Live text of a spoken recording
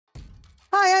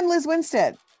Hi, I'm Liz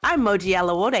Winstead. I'm Moji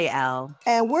Alawode L.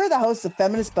 And we're the hosts of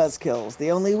Feminist Buzzkills, the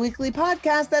only weekly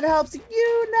podcast that helps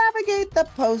you navigate the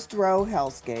post-Roe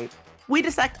hellscape. We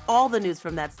dissect all the news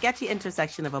from that sketchy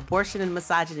intersection of abortion and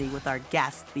misogyny with our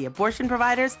guests, the abortion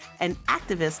providers and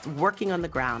activists working on the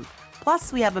ground.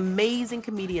 Plus, we have amazing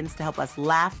comedians to help us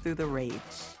laugh through the rage.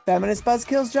 Feminist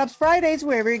Buzzkills drops Fridays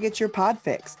wherever you get your pod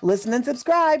fix. Listen and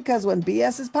subscribe, because when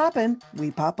BS is poppin',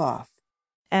 we pop off.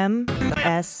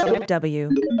 MSW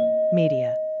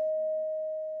Media.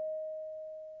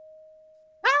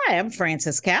 Hi, I'm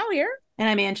Frances Callier. And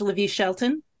I'm Angela V.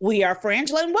 Shelton. We are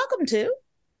Frangela, and welcome to...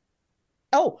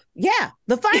 the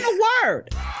final word.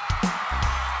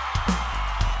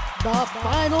 The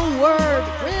final word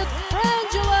with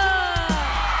Frangela.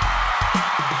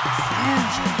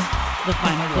 The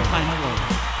final word. The final word.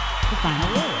 The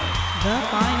final word. The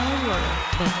final word.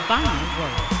 The final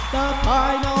word. The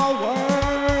final word.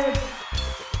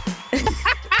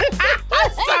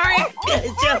 Sorry,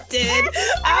 I jumped in.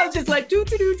 I was just like, do,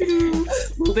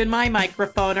 moving my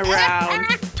microphone around.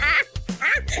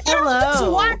 Hello. I was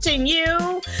watching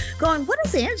you, going, what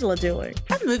is Angela doing?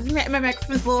 I'm moving my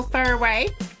microphone's a little far away.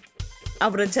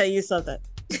 I'm going to tell you something.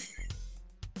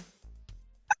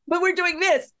 But we're doing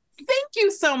this. Thank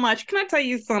you so much. Can I tell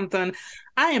you something?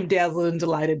 I am dazzled and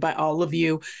delighted by all of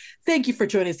you. Thank you for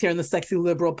joining us here on the Sexy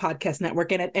Liberal Podcast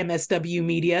Network and at MSW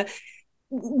Media.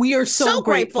 We are so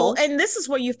grateful. And this is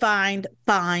where you find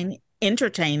fine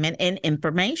entertainment and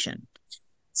information.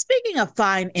 Speaking of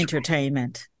fine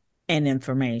entertainment and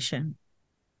information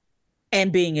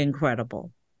and being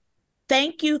incredible,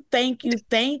 thank you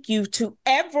to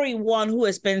everyone who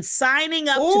has been signing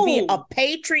up to be a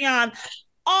Patreon.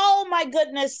 Oh my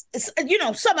goodness.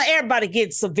 Everybody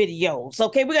gets some videos.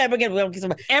 Okay, we gotta get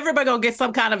some. Everybody gonna get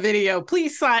some kind of video.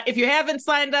 Please sign if you haven't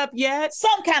signed up yet.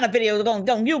 Some kind of video.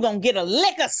 You're gonna get a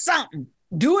lick of something.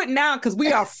 Do it now, because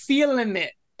we are feeling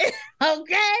it.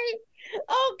 Okay.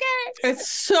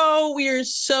 We are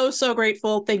so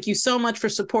grateful. Thank you so much for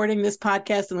supporting this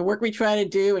podcast and the work we try to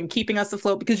do and keeping us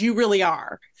afloat, because you really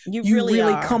are. You really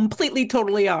are. Completely,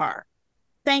 totally are.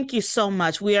 Thank you so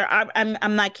much.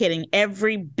 I'm not kidding.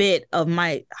 Every bit of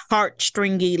my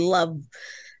heartstringy love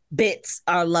bits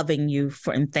are loving you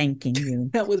and thanking you.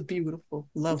 That was beautiful.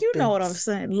 Love you bits. Know what I'm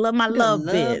saying? Love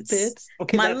bits.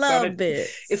 Okay, my love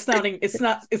bits. It's not right.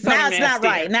 Now it's not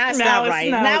right.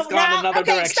 Now it's gone another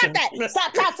direction.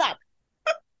 Stop that. Stop.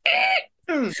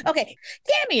 Okay,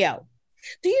 Cameo.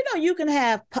 Do you know you can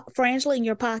have Frangela in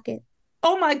your pocket?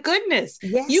 Oh my goodness.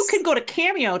 Yes. You can go to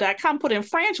cameo.com, put in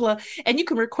Frangela, and you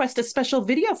can request a special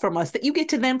video from us that you get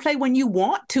to then play when you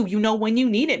want to, when you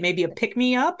need it. Maybe a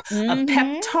pick-me-up, a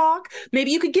pep talk.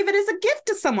 Maybe you could give it as a gift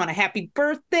to someone, a happy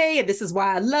birthday, and this is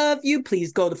why I love you.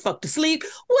 Please go the fuck to sleep.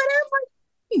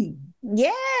 Whatever.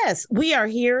 Yes, we are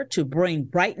here to bring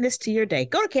brightness to your day.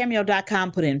 Go to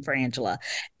cameo.com, put in Frangela.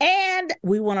 And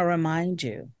we want to remind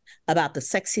you about the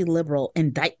Sexy Liberal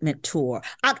Indictment Tour,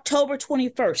 October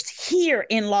 21st, here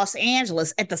in Los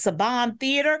Angeles at the Saban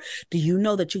Theater. Do you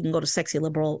know that you can go to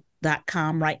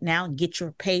sexyliberal.com right now and get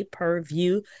your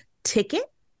pay-per-view ticket?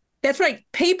 That's right,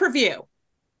 pay-per-view.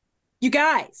 You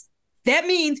guys, that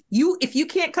means if you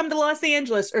can't come to Los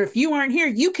Angeles, or if you aren't here,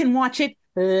 you can watch it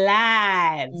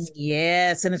live.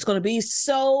 Yes, and it's going to be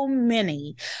so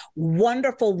many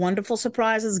wonderful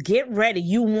surprises. Get ready.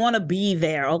 You want to be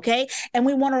there, okay? And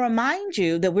we want to remind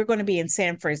you that we're going to be in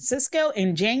San Francisco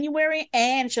in January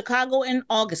and Chicago in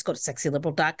August. Go to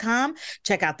sexyliberal.com,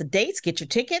 check out the dates, get your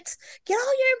tickets, get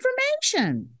all your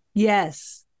information.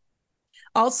 Yes.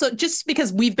 Also, just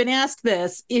because we've been asked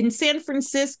this, in San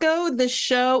Francisco, the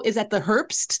show is at the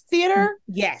Herbst Theater.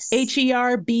 Yes.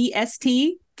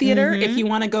 HERBST Theater, if you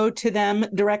want to go to them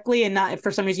directly and not, if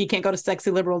for some reason you can't go to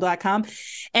sexyliberal.com.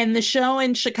 And the show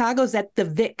in Chicago is at the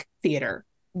Vic Theater.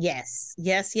 Yes.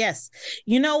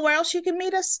 You know where else you can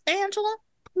meet us, Angela?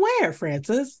 Where,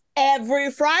 Frances? Every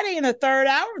Friday in the third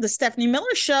hour of the Stephanie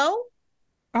Miller Show.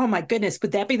 Oh my goodness,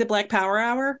 would that be the Black Power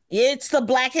Hour? It's the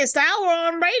Blackest Hour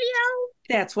on radio.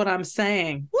 That's what I'm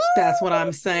saying. Woo! That's what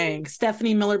I'm saying.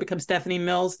 Stephanie Miller becomes Stephanie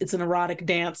Mills. It's an erotic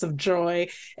dance of joy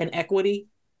and equity.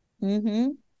 Mm-hmm.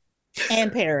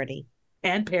 And parody.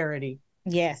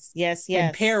 Yes.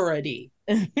 And parody.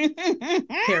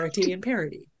 Parity and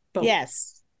parody. Both.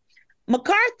 Yes.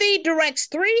 McCarthy directs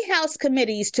 3 House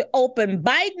committees to open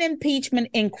Biden impeachment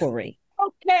inquiry.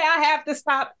 Okay, I have to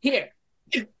stop here.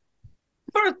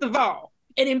 First of all,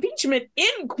 an impeachment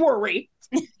inquiry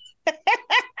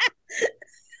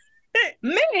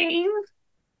means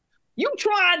you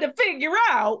trying to figure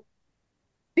out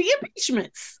the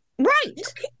impeachments. Right.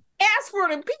 ask for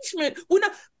an impeachment when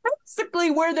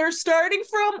basically where they're starting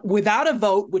from without a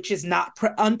vote, which is not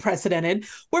unprecedented,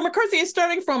 where McCarthy is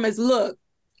starting from is, look,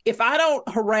 if I don't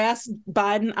harass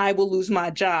Biden, I will lose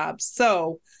my job.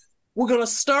 So we're going to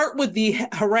start with the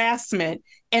harassment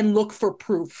and look for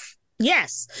proof.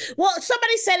 Yes. Well,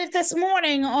 somebody said it this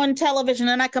morning on television,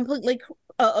 and I completely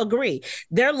agree.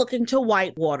 They're looking to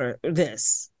whitewater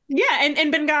this. Yeah, and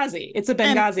Benghazi. It's a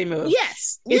Benghazi move.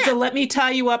 Yes. It's a let me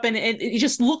tie you up, and it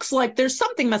just looks like there's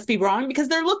something must be wrong because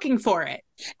they're looking for it.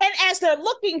 And as they're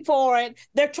looking for it,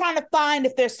 they're trying to find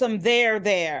if there's some there.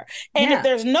 And if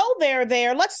there's no there,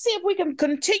 let's see if we can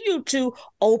continue to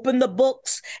open the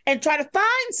books and try to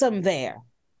find some there.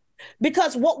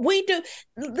 Because what we do,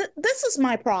 this is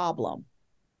my problem.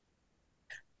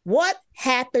 What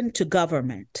happened to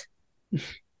government?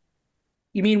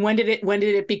 You mean when did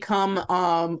it become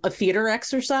a theater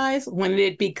exercise? When did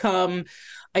it become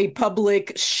a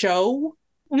public show?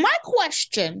 My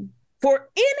question for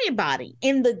anybody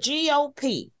in the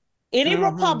GOP, any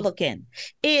Republican,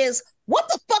 is what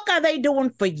the fuck are they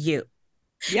doing for you?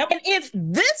 Yep. And if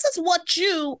this is what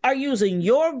you are using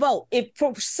your vote, if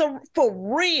for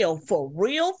real,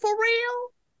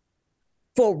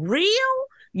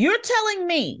 you're telling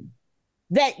me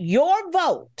that your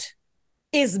vote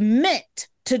is meant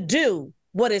to do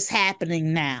what is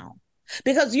happening now.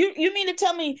 Because you mean to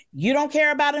tell me you don't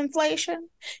care about inflation?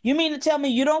 You mean to tell me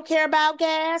you don't care about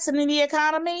gas and in the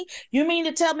economy? You mean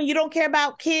to tell me you don't care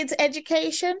about kids'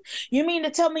 education? You mean to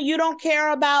tell me you don't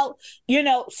care about,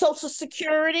 Social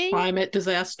Security? Climate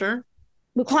disaster?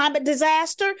 The climate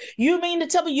disaster? You mean to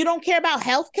tell me you don't care about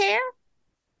health care?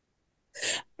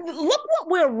 Look what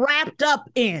we're wrapped up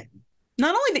in.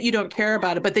 Not only that you don't care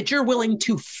about it, but that you're willing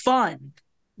to fund.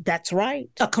 That's right.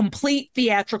 A complete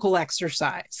theatrical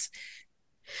exercise.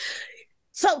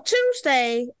 So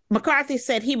Tuesday, McCarthy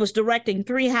said he was directing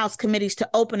 3 House committees to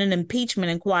open an impeachment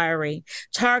inquiry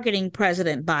targeting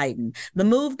President Biden. The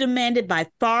move demanded by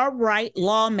far-right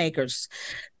lawmakers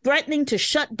threatening to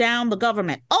shut down the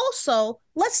government. Also,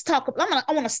 let's talk.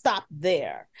 I want to stop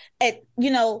there at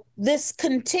this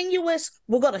continuous.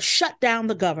 We're going to shut down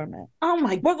the government. Oh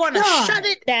my God. We're going to shut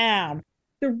it down.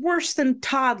 They're worse than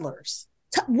toddlers.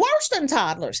 Worse than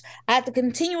toddlers. I have to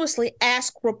continuously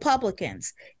ask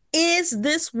Republicans, is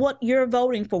this what you're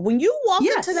voting for? When you walk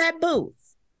into that booth,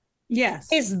 yes,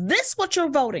 is this what you're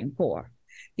voting for?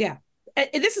 Yeah.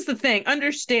 This is the thing.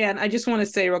 Understand, I just want to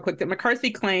say real quick that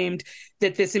McCarthy claimed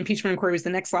that this impeachment inquiry was the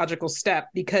next logical step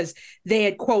because they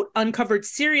had, quote, uncovered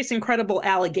serious and credible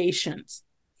allegations.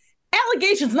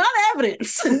 Allegations, not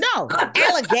evidence. No,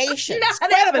 allegations.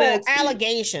 Not evidence.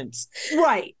 Allegations.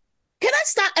 Right. Can I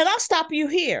stop? And I'll stop you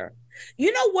here.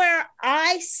 You know where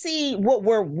I see,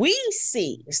 where we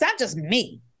see, it's not just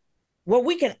me, where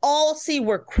we can all see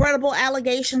where credible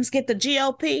allegations get the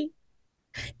GOP?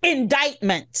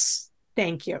 Indictments.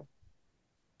 Thank you.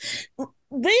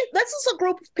 This is a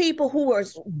group of people who are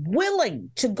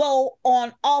willing to go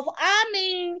on off. I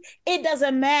mean, it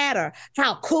doesn't matter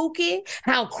how kooky,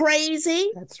 how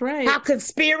crazy. That's right. How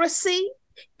conspiracy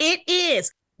it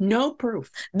is. No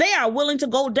proof. They are willing to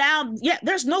go down. Yeah,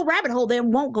 there's no rabbit hole they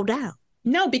won't go down.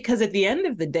 No, because at the end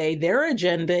of the day, their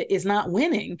agenda is not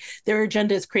winning. Their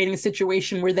agenda is creating a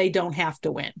situation where they don't have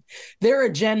to win. Their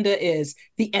agenda is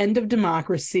the end of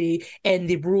democracy and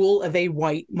the rule of a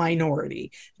white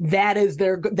minority. That is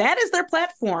their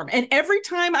platform. And every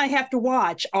time I have to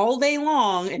watch all day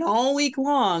long and all week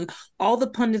long, all the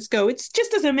pundits go, it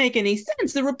just doesn't make any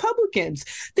sense. The Republicans,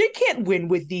 they can't win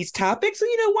with these topics. So,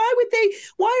 why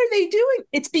are they doing?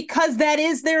 It's because that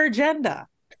is their agenda.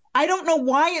 I don't know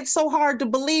why it's so hard to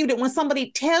believe that when somebody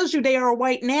tells you they are a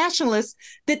white nationalist,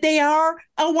 that they are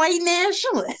a white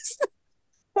nationalist.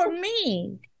 For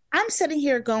me, I'm sitting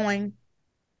here going,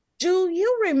 do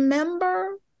you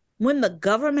remember when the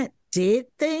government did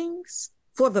things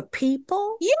for the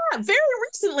people? Yeah, very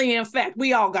recently, in fact,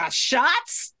 we all got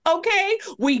shots, okay?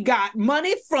 We got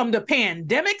money from the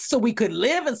pandemic so we could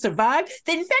live and survive.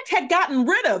 They, in fact, had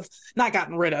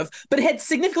but had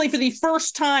significantly, for the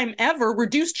first time ever,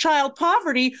 reduced child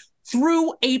poverty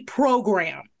through a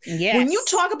program. Yes. When you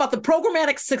talk about the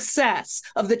programmatic success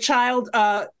of the child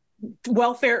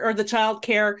welfare or the child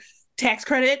care tax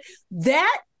credit,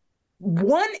 that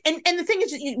one, and the thing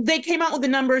is, they came out with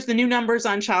the new numbers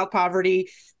on child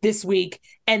poverty this week,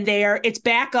 and it's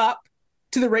back up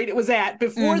to the rate it was at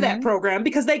before that program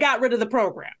because they got rid of the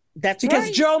program. That's because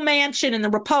right. Joe Manchin and the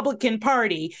Republican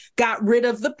Party got rid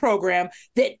of the program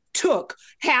that took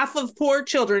half of poor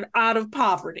children out of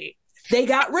poverty. They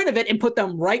got rid of it and put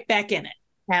them right back in it.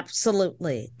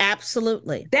 Absolutely.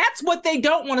 Absolutely. That's what they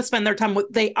don't want to spend their time.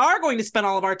 What they are going to spend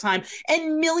all of our time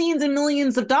and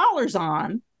millions of dollars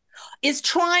on is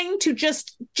trying to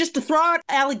just to throw out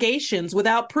allegations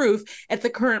without proof at the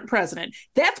current president.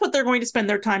 That's what they're going to spend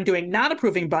their time doing, not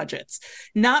approving budgets,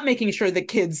 not making sure that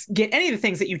kids get any of the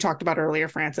things that you talked about earlier,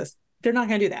 Frances. They're not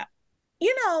going to do that.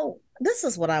 This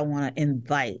is what I want to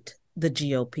invite the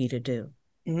GOP to do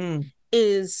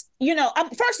is,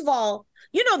 first of all,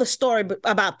 the story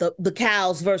about the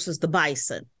cows versus the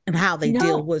bison and how they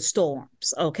deal with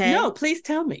storms. Okay. No, please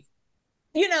tell me.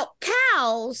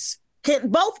 Cows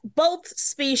can both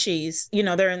species,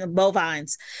 they're in the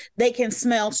bovines, they can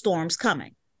smell storms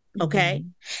coming. Okay.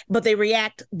 But they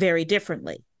react very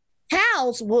differently.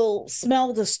 Cows will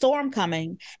smell the storm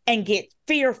coming and get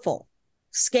fearful,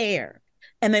 scared,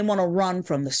 and they want to run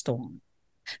from the storm.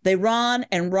 They run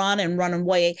and run and run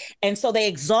away. And so they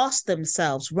exhaust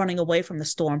themselves running away from the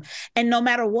storm. And no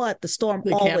matter what, the storm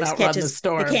always catches.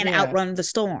 They can't outrun the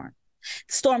storm.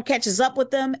 The storm catches up with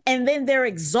them, and then they're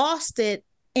exhausted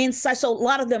inside. So a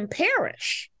lot of them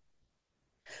perish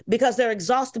because they're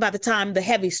exhausted by the time the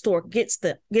heavy storm gets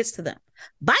to them.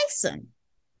 Bison,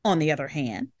 on the other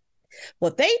hand,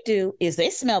 what they do is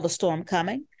they smell the storm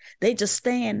coming. They just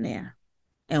stand there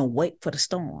and wait for the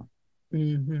storm.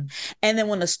 And then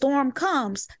when the storm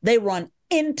comes, they run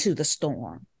into the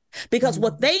storm because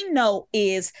what they know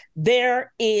is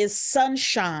there is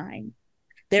sunshine,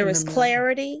 there is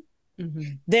clarity,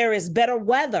 there is better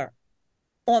weather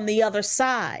on the other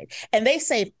side. And they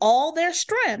save all their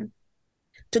strength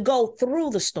to go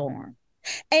through the storm.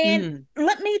 And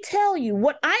let me tell you,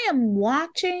 what I am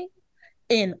watching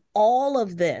in all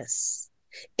of this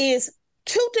is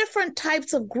two different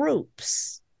types of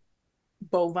groups.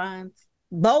 Bovines.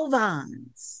 Both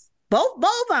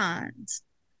bovines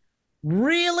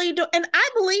really do. And I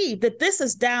believe that this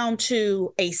is down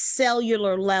to a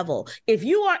cellular level. If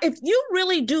you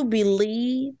really do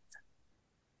believe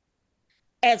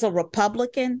as a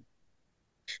Republican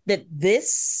that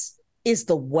this is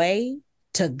the way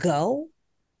to go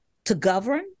to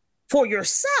govern for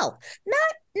yourself,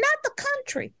 not the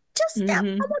country. Just I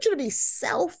want you to be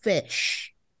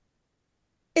selfish.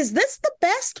 Is this the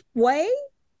best way?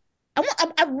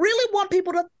 I really want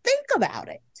people to think about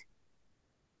it.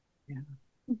 Yeah.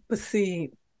 But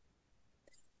see,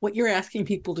 what you're asking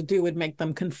people to do would make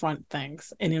them confront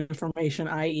things and information,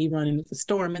 i.e. run into the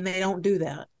storm, and they don't do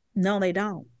that. No, they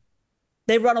don't.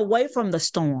 They run away from the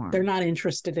storm. They're not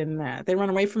interested in that. They run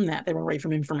away from that. They run away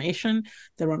from information.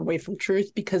 They run away from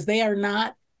truth because they are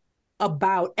not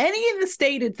about any of the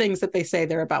stated things that they say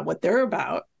they're about. What they're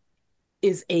about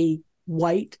is a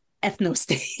white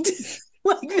ethno-state.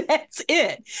 Like, that's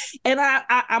it. And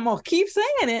I'm going to keep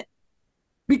saying it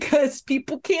because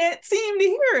people can't seem to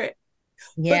hear it.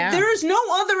 Yeah. But there's no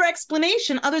other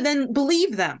explanation other than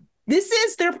believe them. This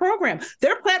is their program.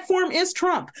 Their platform is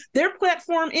Trump. Their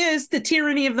platform is the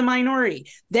tyranny of the minority.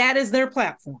 That is their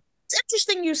platform. It's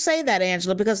interesting you say that,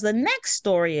 Angela, because the next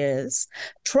story is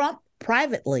Trump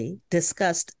privately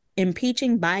discussed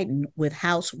impeaching Biden with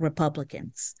House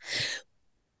Republicans.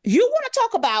 You want to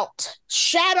talk about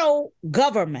shadow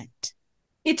government?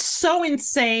 It's so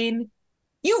insane.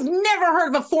 You've never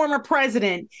heard of a former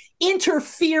president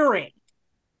interfering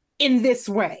in this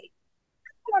way.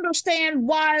 I don't understand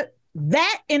why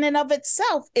that in and of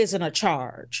itself isn't a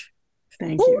charge.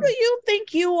 Who do you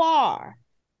think you are?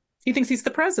 He thinks he's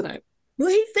the president. Well,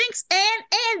 he thinks,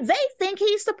 and they think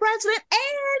he's the president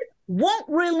and won't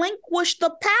relinquish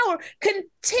the power,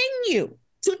 continue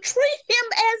to treat him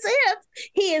as if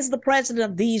he is the president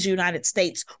of these United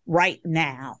States right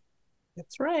now.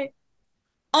 That's right.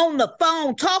 On the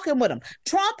phone, talking with him.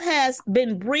 Trump has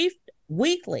been briefed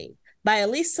weekly by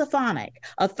Elise Stefanik,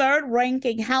 a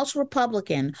third-ranking House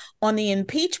Republican, on the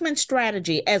impeachment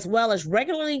strategy, as well as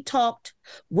regularly talked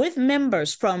with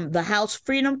members from the House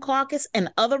Freedom Caucus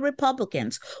and other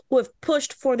Republicans who have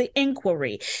pushed for the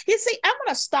inquiry. You see, I'm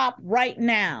going to stop right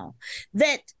now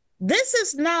that this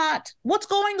is not what's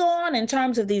going on in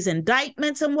terms of these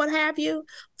indictments and what have you.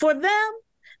 For them,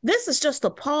 this is just a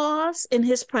pause in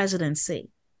his presidency.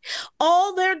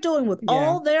 All they're doing with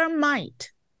all their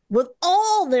might,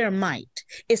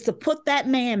 is to put that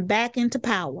man back into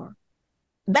power.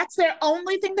 That's their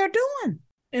only thing they're doing.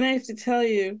 And I have to tell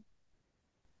you,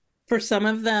 for some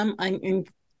of them,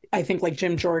 I think like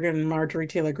Jim Jordan and Marjorie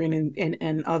Taylor Greene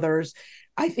and others,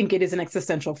 I think it is an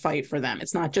existential fight for them.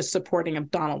 It's not just supporting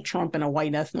of Donald Trump in a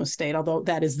white ethno-state, although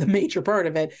that is the major part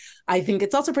of it. I think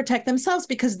it's also protect themselves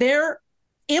because they're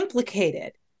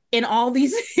implicated in all of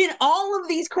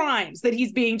these crimes that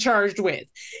he's being charged with.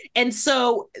 And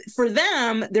so for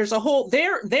them, there's a whole,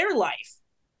 their life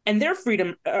and their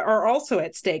freedom are also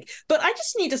at stake. But I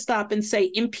just need to stop and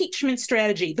say impeachment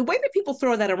strategy. The way that people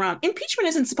throw that around, impeachment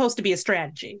isn't supposed to be a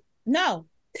strategy. No.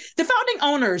 The founding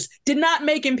owners did not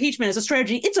make impeachment as a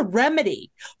strategy. It's a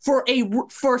remedy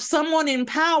for someone in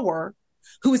power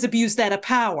who has abused that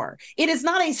power. It is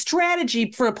not a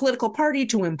strategy for a political party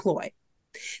to employ.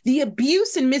 The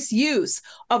abuse and misuse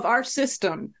of our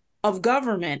system of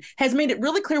government has made it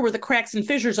really clear where the cracks and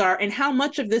fissures are and how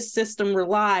much of this system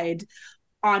relied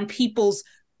on people's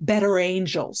better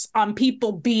angels, on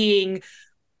people being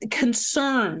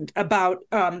concerned about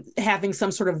having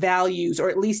some sort of values, or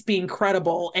at least being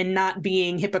credible and not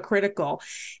being hypocritical.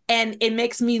 And it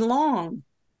makes me long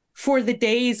for the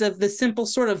days of the simple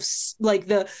sort of like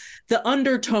the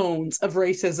undertones of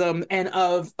racism and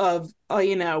of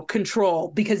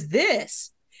control, because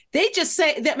they just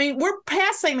say that, I mean, we're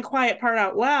past saying the quiet part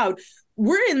out loud.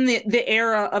 We're in the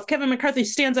era of Kevin McCarthy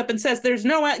stands up and says, there's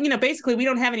no, basically, we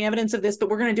don't have any evidence of this, but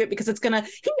we're going to do it because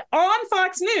he on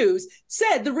Fox News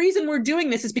said the reason we're doing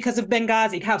this is because of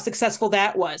Benghazi, how successful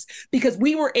that was, because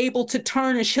we were able to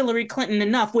tarnish Hillary Clinton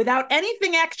enough without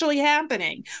anything actually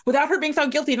happening, without her being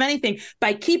found guilty of anything,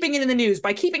 by keeping it in the news,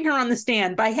 by keeping her on the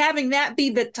stand, by having that be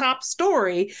the top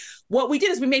story. What we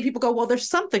did is we made people go, well, there's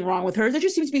something wrong with her. There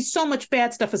just seems to be so much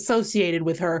bad stuff associated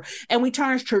with her. And we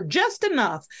tarnished her just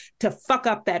enough to fuck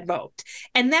up that vote.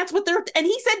 And that's what and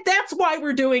he said, that's why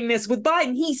we're doing this with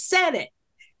Biden. He said it.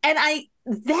 And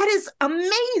that is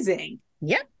amazing.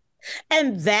 Yep.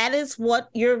 And that is what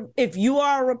if you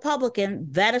are a Republican,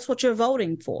 that is what you're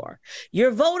voting for.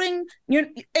 You're voting,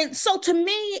 and so to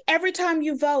me, every time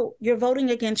you vote, you're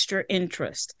voting against your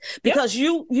interest, because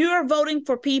you're voting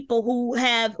for people who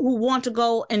want to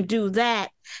go and do that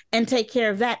and take care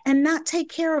of that and not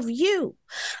take care of you.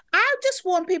 I just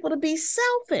want people to be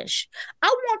selfish.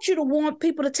 I want you to want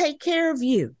people to take care of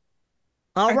you.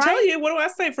 All right. I tell you, what do I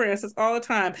say, Frances, all the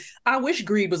time? I wish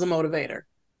greed was a motivator.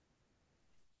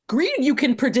 Greed you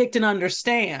can predict and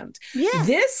understand. Yeah.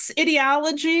 This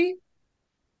ideology,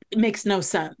 it makes no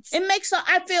sense.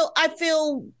 I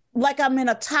feel like I'm in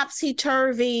a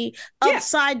topsy-turvy,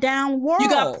 upside down world. You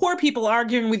got poor people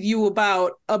arguing with you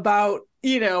about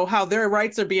how their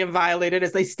rights are being violated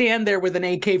as they stand there with an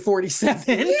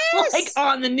AK-47, like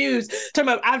on the news, talking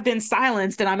about I've been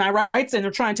silenced and my rights and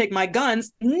they're trying to take my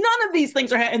guns. None of these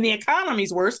things are, and the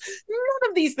economy's worse. None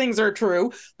of these things are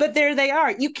true, but there they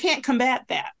are. You can't combat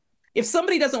that. If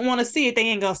somebody doesn't want to see it, they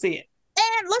ain't gonna see it.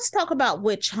 And let's talk about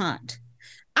witch hunt.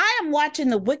 I am watching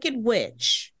the Wicked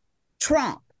Witch.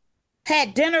 Trump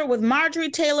had dinner with Marjorie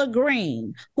Taylor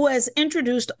Greene, who has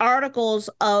introduced articles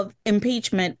of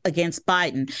impeachment against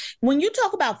Biden. When you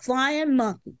talk about flying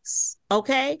monkeys,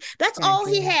 okay, that's all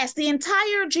he has. The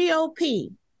entire GOP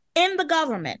in the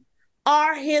government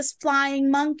are his flying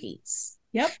monkeys.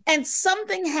 Yep. And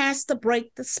something has to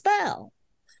break the spell,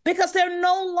 because they're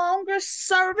no longer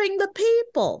serving the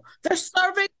people. They're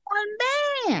serving one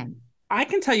man. I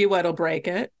can tell you what'll break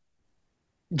it.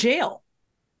 Jail.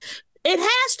 It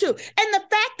has to. And the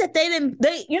fact that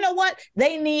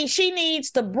she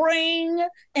needs to bring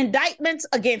indictments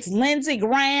against Lindsey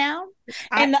Graham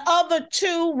and the other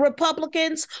two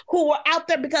Republicans who were out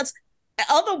there, because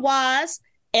otherwise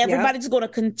everybody's going to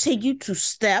continue to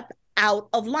step out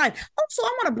of line. Also,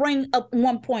 I want to bring up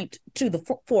one point to the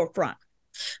forefront.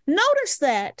 Notice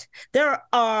that there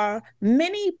are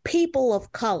many people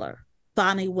of color,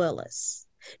 Bonnie Willis,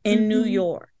 in New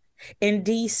York, in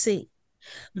D.C.,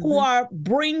 who are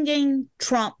bringing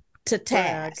Trump to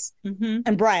task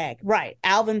and Bragg, right,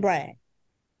 Alvin Bragg,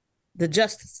 the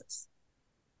justices.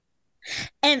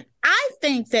 And I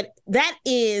think that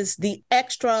is the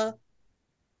extra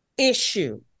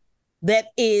issue that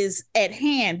is at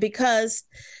hand, because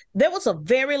there was a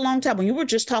very long time when you were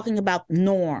just talking about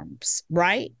norms,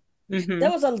 right? There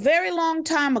was a very long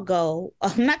time ago,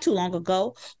 not too long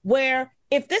ago, where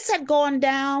if this had gone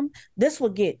down, this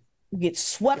would get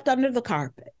swept under the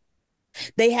carpet.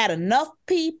 They had enough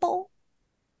people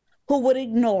who would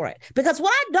ignore it. Because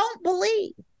what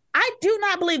I do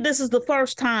not believe this is the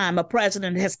first time a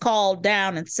president has called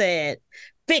down and said,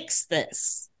 fix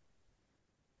this.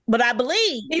 But I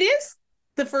believe it is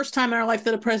the first time in our life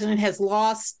that a president has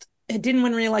didn't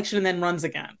win re-election and then runs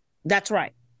again. That's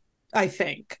right. I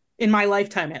think in my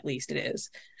lifetime, at least it is.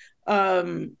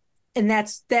 And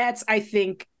that's, I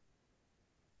think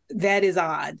that is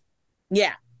odd.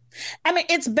 Yeah. I mean,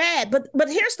 it's bad, but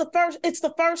it's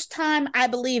the first time I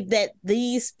believe that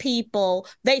these people,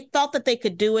 they thought that they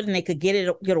could do it and they could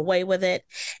get away with it.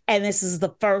 And this is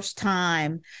the first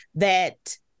time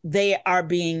that they are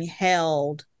being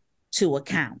held to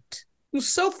account.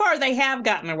 So far, they have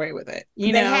gotten away with it.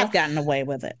 They have gotten away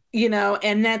with it.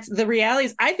 And that's the reality.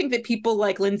 Is I think that people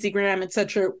like Lindsey Graham, et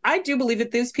cetera, I do believe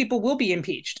that those people will be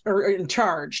impeached or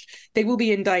charged. They will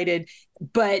be indicted,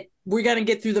 but we're going to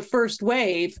get through the first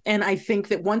wave. And I think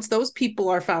that once those people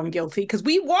are found guilty, because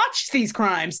we watched these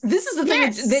crimes, this is the thing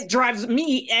that drives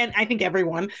me and I think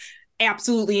everyone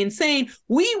absolutely insane.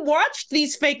 We watched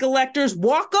these fake electors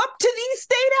walk up to these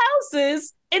state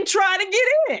houses and try to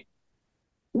get in.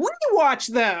 We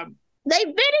watched them. They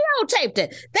videotaped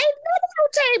it. That's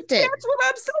what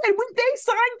I'm saying. When they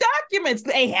sign documents,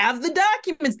 they have the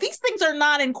documents. These things are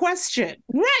not in question.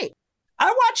 Right.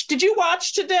 Did you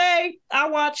watch today? I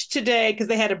watched today because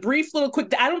they had a brief little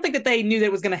quick, I don't think that they knew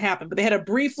that was going to happen, but they had a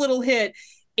brief little hit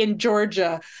in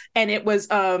Georgia, and it was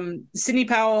Sidney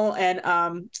Powell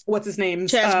and what's his name?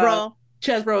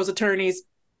 Chesebro's attorneys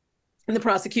and the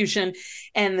prosecution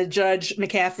and the judge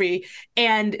McCaffrey,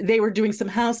 and they were doing some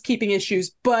housekeeping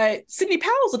issues, but Sidney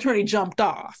Powell's attorney jumped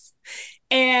off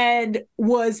and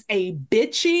was a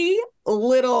bitchy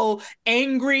little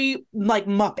angry like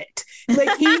Muppet.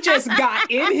 Like he just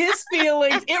got in his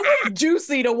feelings. It was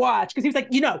juicy to watch because he was like,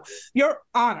 Your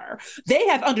Honor, they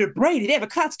have under Brady, they have a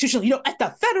constitutional, at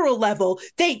the federal level,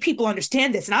 people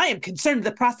understand this. And I am concerned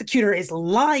the prosecutor is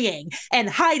lying and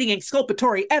hiding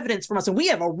exculpatory evidence from us. And we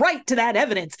have a right to that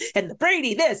evidence. And the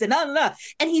Brady this and blah.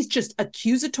 And he's just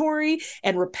accusatory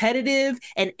and repetitive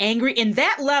and angry. In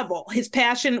that level, his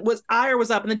ire was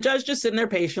up, and the judge just sitting there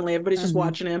patiently. Everybody's just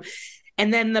watching him.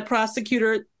 And then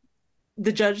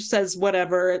the judge says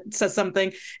whatever, says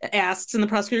something, asks, and the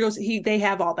prosecutor goes, they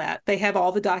have all that. They have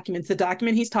all the documents. The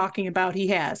document he's talking about, he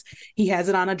has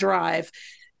it on a drive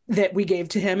that we gave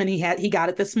to him, and he got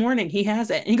it this morning. He has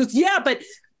it. And he goes, yeah, but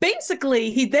basically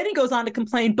he goes on to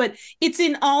complain, but it's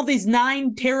in all these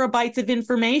 9 terabytes of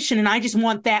information, and I just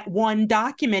want that one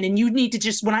document. And you need to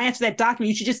just, when I answer that document,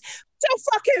 you should just, the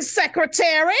fucking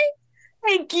secretary.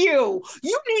 Thank you.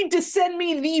 You need to send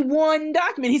me the one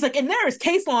document. He's like, and there is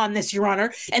case law on this, Your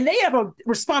Honor, and they have a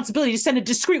responsibility to send a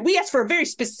discreet. We ask for a very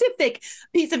specific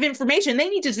piece of information. They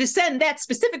need to just send that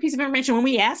specific piece of information when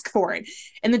we ask for it.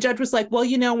 And the judge was like, well,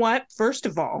 you know what? First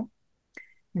of all,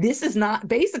 this is not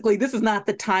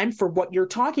the time for what you're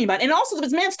talking about. And also,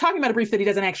 this man's talking about a brief that he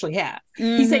doesn't actually have.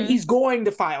 Mm-hmm. He said he's going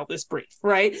to file this brief,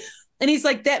 right? And he's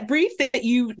like, that brief that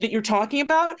you're talking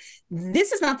about,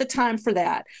 this is not the time for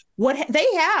that. What they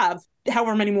have,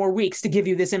 however many more weeks to give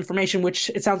you this information,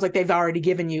 which it sounds like they've already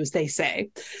given you, as they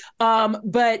say.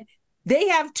 But they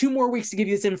have 2 more weeks to give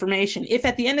you this information. If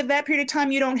at the end of that period of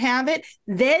time you don't have it,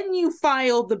 then you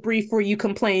file the brief where you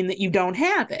complain that you don't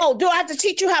have it. Oh, do I have to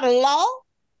teach you how to law?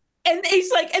 And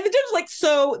he's like, and the judge is like,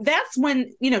 so that's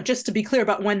when, just to be clear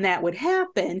about when that would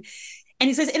happen. And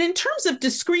he says, and in terms of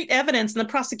discrete evidence and the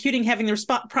prosecution having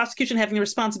the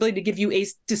responsibility to give you a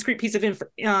discrete piece of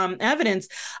evidence,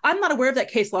 I'm not aware of that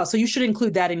case law, so you should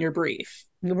include that in your brief.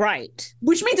 Right.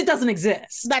 Which means it doesn't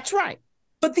exist. That's right.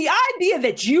 But the idea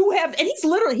that you have, and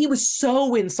he was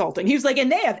so insulting. He was like,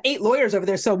 and they have 8 lawyers over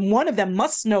there, so one of them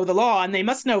must know the law, and they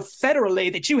must know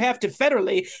federally that you have to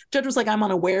federally. Judge was like, I'm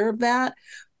unaware of that.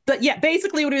 But yeah,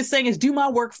 basically what he was saying is do my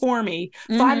work for me,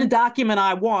 find the document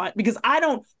I want, because I,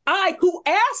 who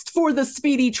asked for the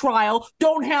speedy trial,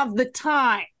 don't have the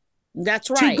time. That's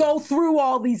right. To go through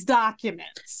all these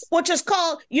documents. Which is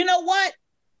called, you know what?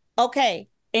 Okay,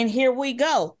 and here we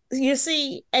go. You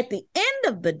see, at the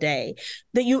end of the day,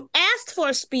 that you asked for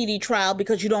a speedy trial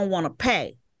because you don't want to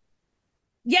pay.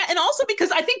 Yeah, and also because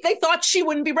I think they thought she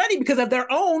wouldn't be ready because of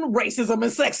their own racism and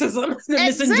sexism.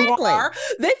 Exactly.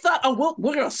 They thought, oh,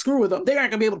 we're going to screw with them. They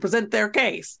aren't going to be able to present their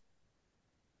case.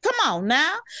 Come on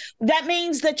now. That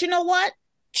means that, you know what?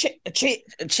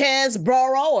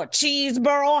 Chesborough or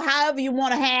Cheeseborough, however you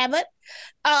want to have it.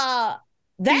 That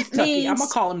means I'm going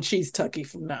to call him Cheese Tucky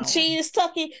from now on. Cheese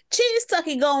Tucky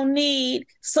going to need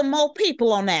some more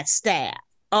people on that staff.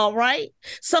 All right.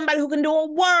 Somebody who can do a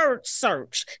word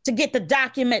search to get the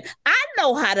document. I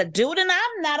know how to do it, and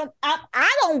I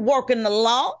don't work in the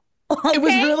law. Okay? It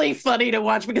was really funny to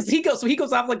watch because he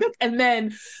goes off like this, and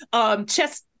then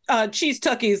Cheese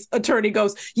Tucky's attorney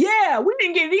goes, yeah, we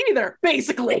didn't get it either,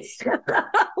 basically.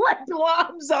 Like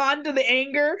globs on to the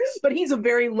anger, but he's a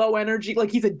very low energy, like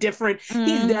he's he's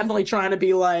definitely trying to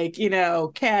be like,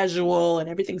 casual and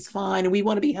everything's fine and we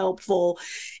want to be helpful.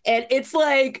 And it's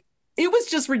like, it was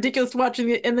just ridiculous watching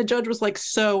it. And the judge was like,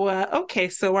 so, okay,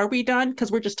 so are we done?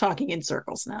 Because we're just talking in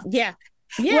circles now. Yeah.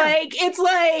 Yeah. Like, it's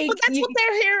like, But that's what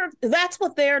they're here. That's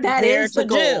what they're that there is to the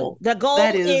goal. do. The goal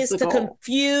That is is the to goal.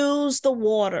 confuse the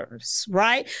waters,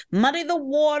 right? Muddy the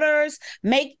waters,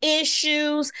 make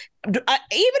issues. Even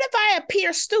if I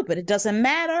appear stupid, it doesn't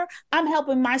matter. I'm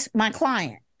helping my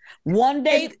client. One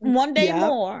day yeah.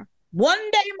 more.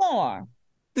 One day more.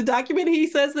 The document he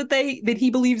says that he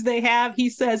believes they have, he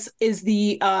says, is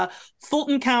the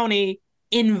Fulton County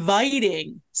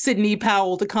inviting Sidney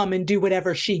Powell to come and do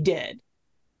whatever she did.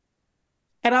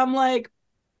 And I'm like,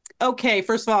 okay,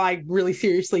 first of all, I really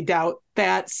seriously doubt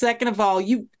that. Second of all,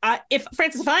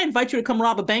 if I invite you to come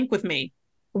rob a bank with me,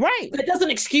 right, that doesn't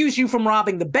excuse you from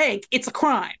robbing the bank. It's a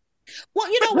crime.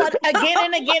 Well, you know what? Again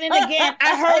and again and again,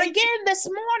 I heard again this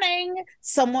morning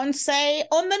someone say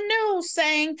on the news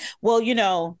saying, well,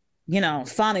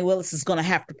 Fani Willis is going to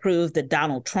have to prove that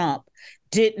Donald Trump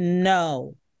didn't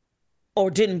know or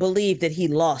didn't believe that he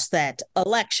lost that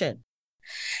election.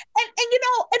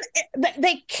 And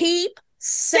they keep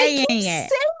saying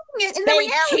it. And the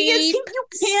reality is you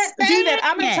can't do that.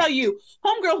 I'm going to tell you,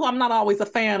 homegirl who I'm not always a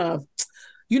fan of,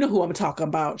 you know who I'm talking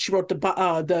about. She wrote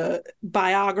the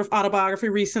autobiography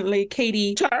recently.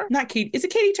 Katie Tur. Not Katie. Is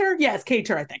it Katie Tur? Yeah, it's Katie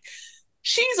Tur, I think.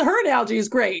 Her analogy is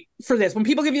great for this. When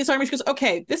people give you this argument, she goes,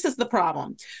 okay, this is the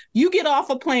problem. You get off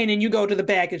a plane and you go to the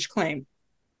baggage claim.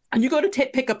 And you go to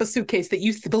pick up a suitcase that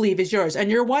you believe is yours. And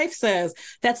your wife says,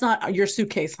 that's not your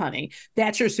suitcase, honey.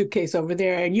 That's your suitcase over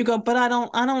there. And you go, but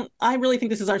I really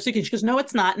think this is our suitcase. She goes, no,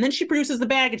 it's not. And then she produces the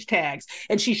baggage tags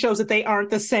and she shows that they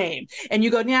aren't the same. And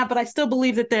you go, yeah, but I still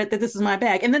believe that this is my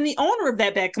bag. And then the owner of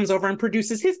that bag comes over and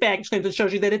produces his baggage claims and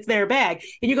shows you that it's their bag.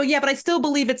 And you go, yeah, but I still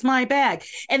believe it's my bag.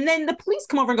 And then the police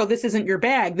come over and go, this isn't your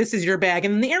bag. This is your bag.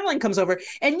 And then the airline comes over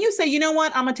and you say, you know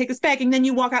what? I'm going to take this bag. And then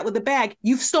you walk out with the bag.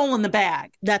 You've stolen the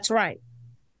bag. That's right.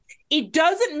 It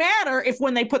doesn't matter if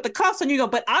when they put the cuffs on you go,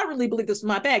 but I really believe this is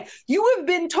my bag. You have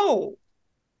been told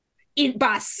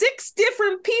by 6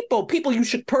 different people you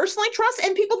should personally trust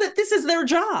and people that this is their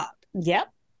job.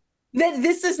 Yep. That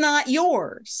this is not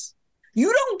yours.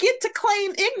 You don't get to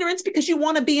claim ignorance because you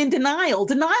want to be in denial.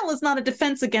 Denial is not a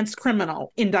defense against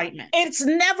criminal indictment. It's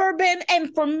never been.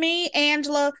 And for me,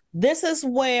 Angela, this is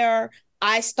where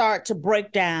I start to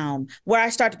break down, where I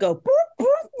start to go, boop, boop,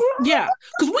 boop. Yeah,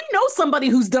 because we know somebody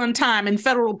who's done time in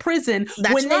federal prison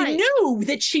when right. They knew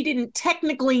that she didn't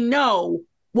technically know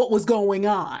what was going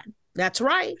on. That's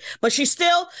right. But she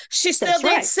still did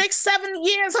right. 6-7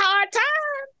 years hard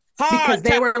time. Because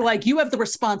they were like, you have the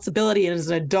responsibility as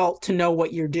an adult to know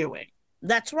what you're doing.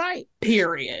 That's right.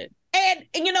 Period. And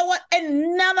you know what?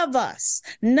 And none of us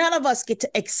get to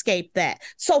escape that.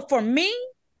 So for me,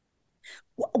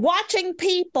 watching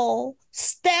people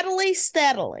steadily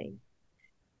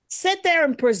sit there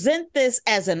and present this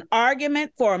as an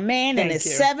argument for a man in his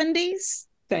 70s.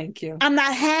 Thank you. I'm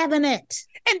not having it.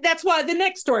 And that's why the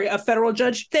next story, a federal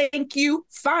judge,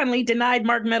 finally denied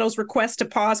Mark Meadows' request to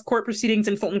pause court proceedings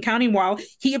in Fulton County while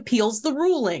he appeals the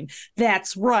ruling.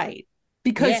 That's right.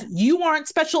 Because you aren't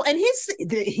special. And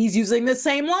he's using the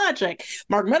same logic.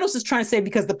 Mark Meadows is trying to say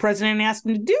because the president asked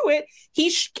him to do it,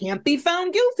 he can't be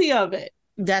found guilty of it.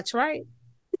 That's right.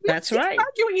 That's right.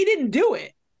 Arguing he didn't do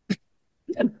it.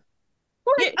 I'm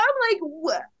like,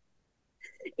 what?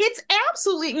 It's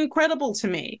absolutely incredible to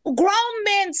me. Grown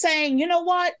men saying, you know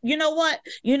what?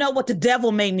 The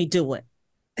devil made me do it.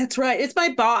 That's right. It's my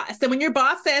boss. And when your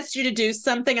boss asks you to do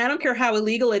something, I don't care how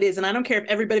illegal it is. And I don't care if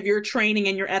every bit of your training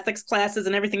and your ethics classes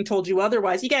and everything told you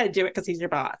otherwise. You got to do it because he's your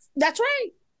boss. That's right.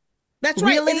 That's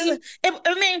really? Right.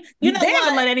 I mean, they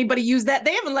haven't let anybody use that.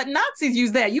 They haven't let Nazis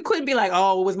use that. You couldn't be like,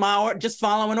 oh, it was my order, just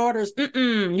following orders.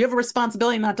 You have a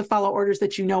responsibility not to follow orders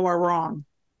that you know are wrong.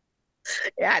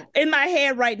 Yeah, in my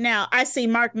head right now, I see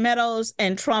Mark Meadows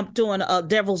and Trump doing a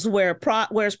Devil's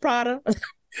Wears Prada.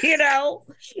 And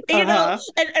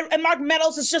Mark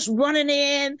Meadows is just running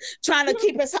in, trying to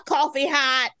keep his coffee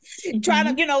hot,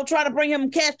 trying to bring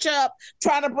him ketchup,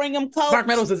 trying to bring him Coke. Mark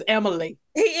Meadows is Emily.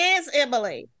 He is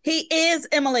Emily.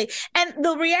 And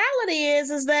the reality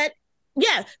is that,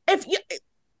 if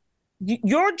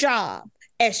your job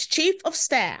as chief of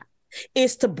staff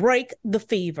is to break the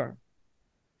fever.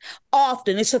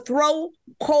 Often it's to throw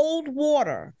cold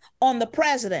water on the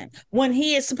president when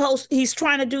he's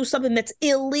trying to do something that's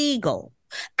illegal,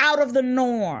 out of the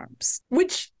norms,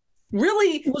 which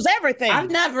really was everything I've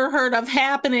never heard of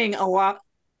happening a lot.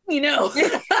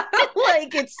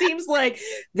 Like it seems like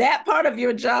that part of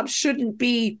your job shouldn't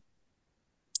be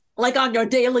like on your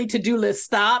daily to-do list.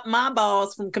 Stop my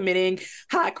boss from committing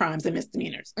high crimes and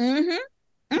misdemeanors.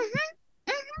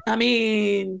 I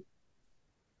mean,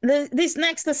 This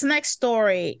next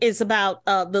story is about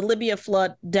the Libya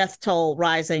flood death toll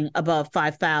rising above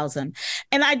 5,000.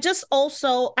 And I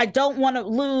don't want to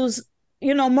lose,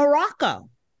 Morocco,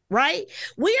 right?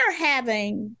 We are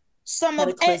having some of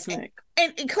in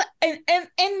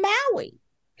Maui.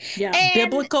 Yeah, and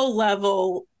biblical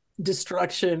level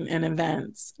destruction and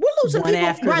events. We're losing one people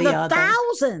after by the other,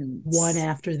 thousands. one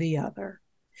after the other.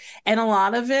 And a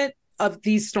lot of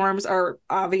these storms are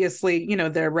obviously,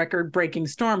 they're record-breaking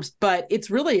storms, but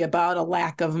it's really about a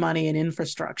lack of money and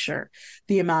infrastructure,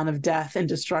 the amount of death and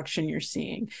destruction you're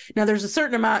seeing. Now, there's a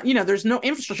certain amount, there's no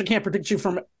infrastructure can't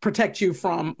protect you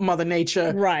from Mother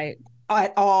Nature, right,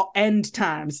 at all end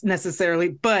times necessarily.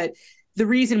 But the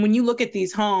reason when you look at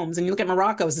these homes and you look at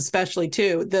Morocco's especially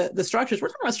too, the structures, we're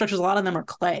talking about structures, a lot of them are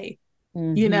clay.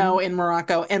 In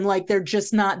Morocco. And they're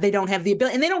just not, they don't have the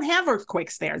ability, and they don't have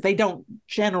earthquakes there. They don't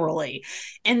generally.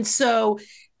 And so,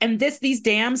 these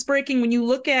dams breaking, when you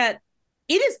look at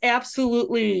it, is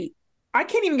absolutely, I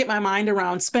can't even get my mind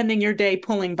around spending your day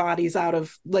pulling bodies out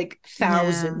of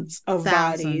thousands of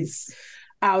bodies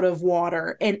out of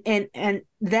water. And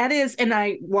that is, and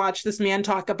I watched this man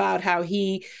talk about how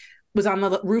he was on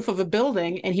the roof of a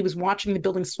building and he was watching the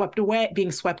building being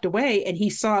swept away. And he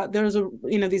saw there was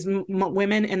these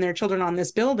women and their children on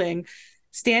this building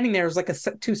standing there. It was like a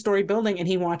 2-story building. And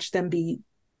he watched them be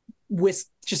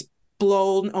just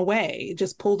blown away,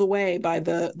 just pulled away by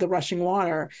the rushing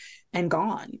water and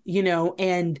gone,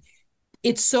 and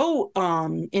it's so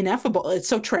ineffable. It's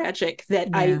so tragic that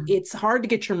it's hard to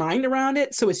get your mind around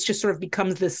it. So it's just sort of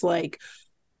becomes this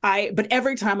but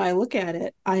every time I look at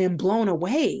it, I am blown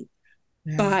away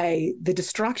by the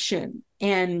destruction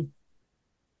and,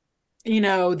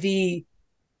 the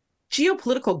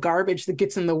geopolitical garbage that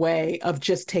gets in the way of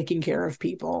just taking care of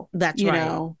people. That's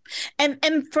right.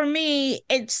 And for me,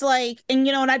 it's and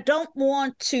I don't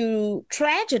want to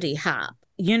tragedy hop,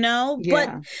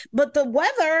 but the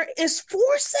weather is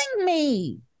forcing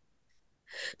me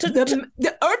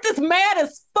the earth is mad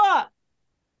as fuck.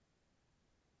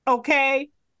 Okay.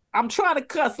 I'm trying to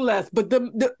cuss less, but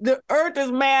the earth is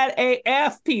mad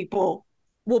AF, people.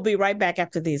 We'll be right back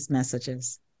after these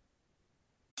messages.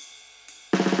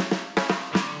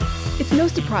 It's no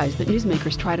surprise that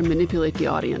newsmakers try to manipulate the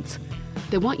audience.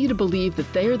 They want you to believe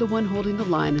that they are the one holding the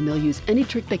line and they'll use any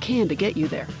trick they can to get you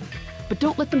there. But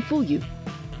don't let them fool you.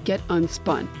 Get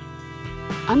unspun.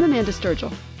 I'm Amanda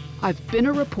Sturgill. I've been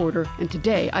a reporter, and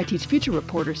today I teach future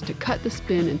reporters to cut the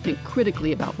spin and think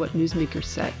critically about what newsmakers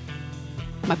say.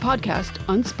 My podcast,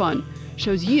 Unspun,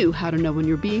 shows you how to know when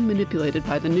you're being manipulated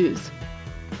by the news.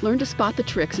 Learn to spot the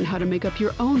tricks and how to make up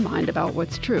your own mind about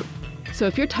what's true. So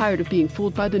if you're tired of being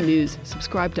fooled by the news,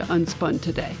 subscribe to Unspun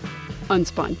today.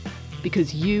 Unspun,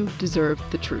 because you deserve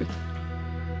the truth.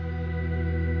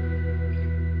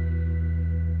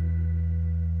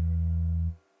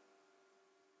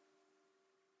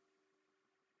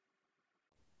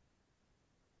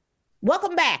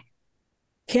 Welcome back.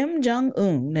 Kim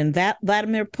Jong-un and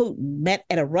Vladimir Putin met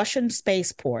at a Russian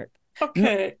spaceport.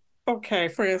 Okay,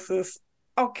 Francis.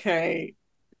 Okay.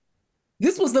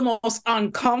 This was the most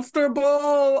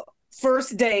uncomfortable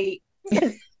first date.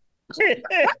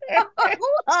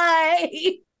 Why?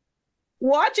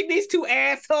 Watching these two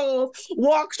assholes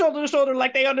walk shoulder to shoulder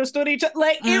like they understood each other.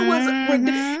 It was, and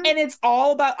it's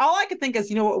all I could think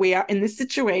is, what we are in this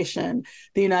situation,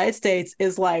 the United States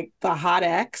is like the hot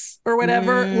ex or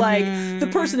whatever, the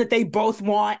person that they both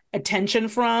want attention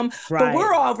from. Right. But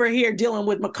we're over here dealing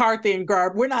with McCarthy and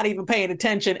Garb. We're not even paying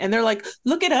attention. And they're like,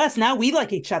 look at us. Now we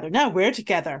like each other. Now we're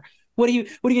together. What are you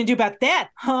going to do about that?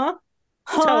 Huh?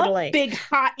 Totally. Big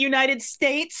hot United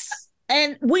States.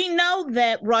 And we know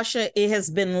that Russia has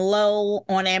been low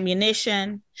on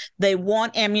ammunition. They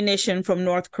want ammunition from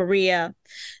North Korea.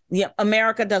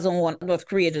 America doesn't want North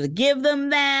Korea to give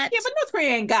them that. Yeah, but North Korea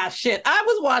ain't got shit. I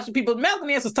was watching people, Malcolm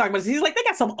Nance was talking about this. He's like, they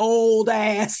got some old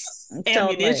ass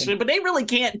ammunition, but they really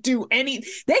can't do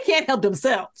they can't help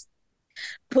themselves.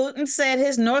 Putin said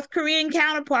his North Korean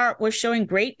counterpart was showing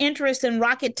great interest in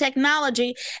rocket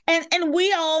technology. And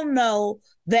we all know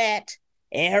that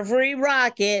every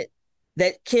rocket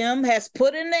that Kim has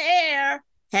put in the air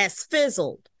has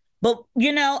fizzled. But,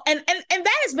 and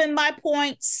that has been my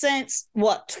point since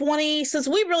since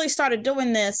we really started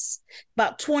doing this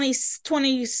about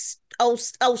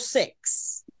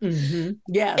 2006. Mm-hmm.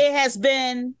 Yeah. It has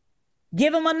been,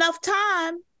 give him enough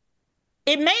time.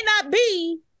 It may not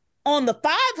be on the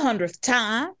 500th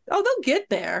time. Oh, they'll get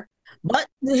there. But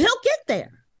he'll get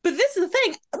there. But this is the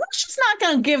thing. Russia's not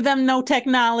going to give them no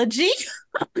technology.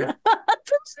 There's no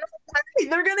way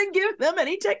they're going to give them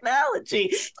any technology.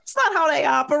 That's not how they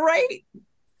operate.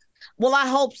 Well, I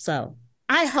hope so.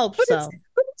 I hope But so.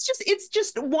 it's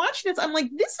just watching this. I'm like,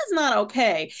 this is not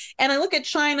okay. And I look at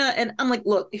China and I'm like,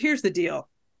 look, here's the deal.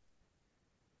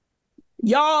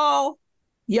 Y'all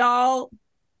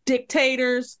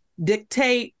dictators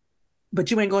dictate,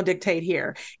 but you ain't going to dictate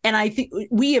here. And I think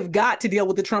we have got to deal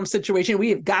with the Trump situation. We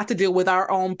have got to deal with our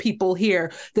own people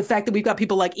here. The fact that we've got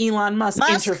people like Elon Musk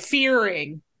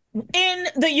interfering in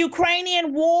the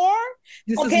Ukrainian war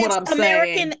against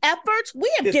American efforts. We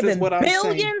have given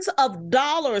billions of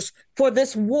dollars for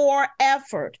this war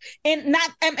effort, and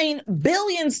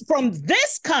billions from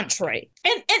this country.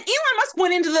 And Elon Musk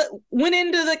went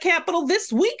into the Capitol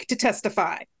this week to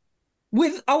testify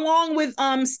along with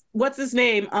what's his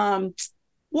name?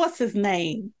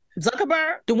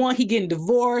 Zuckerberg, the one he getting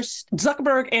divorced.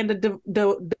 Zuckerberg and the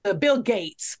Bill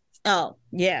Gates. Oh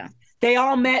yeah. They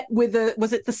all met with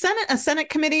a Senate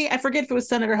committee? I forget if it was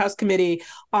Senate or House committee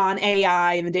on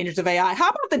AI and the dangers of AI. How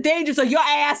about the dangers of your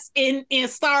ass in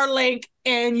Starlink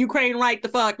and Ukraine right the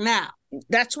fuck now?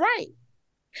 That's right.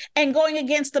 And going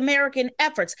against American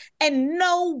efforts. And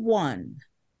no one,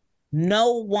 and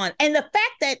the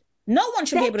fact that no one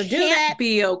should be able to do that. Can't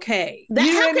be okay. How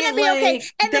can that be okay?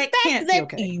 And the fact that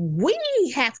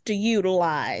we have to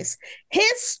utilize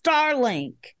his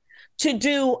Starlink to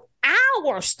do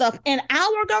our stuff in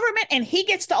our government, and he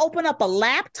gets to open up a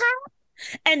laptop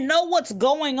and know what's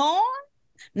going on?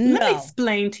 No. Let me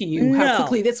explain to you how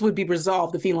quickly this would be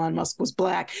resolved if Elon Musk was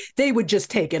black. They would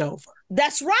just take it over.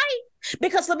 That's right.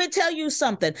 Because let me tell you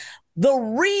something. The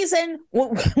reason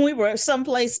we were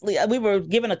someplace, we were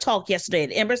giving a talk yesterday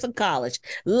at Emerson College.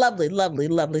 Lovely, lovely,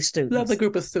 lovely students. Lovely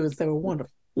group of students. They were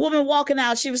wonderful. Woman walking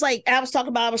out, she was like, I was talking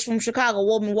about I was from Chicago.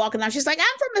 Woman walking out, she's like,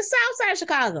 I'm from the south side of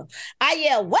Chicago. I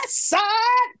yelled, West Side?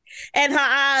 And her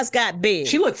eyes got big.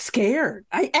 She looked scared.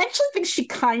 I actually think she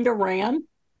kind of ran.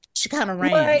 She kind of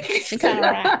ran. She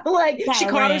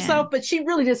caught herself, but she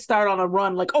really just started on a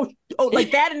run. Like, oh,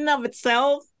 like that in and of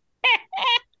itself.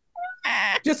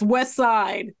 Just West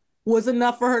Side was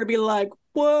enough for her to be like,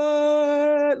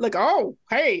 what? Like, oh,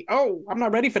 hey, I'm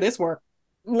not ready for this work.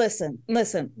 Listen,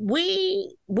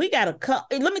 we gotta cut.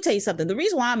 Let me tell you something. The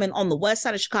reason why I'm on the west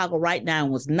side of Chicago right now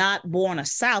and was not born a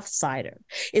South Sider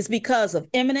is because of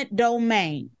eminent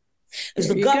domain. Is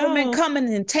the government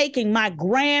coming and taking my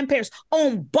grandparents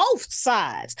on both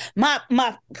sides, my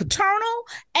paternal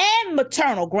and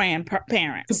maternal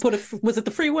grandparents. Was it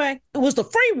the freeway? It was the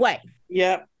freeway.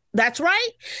 Yep. That's right.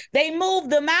 They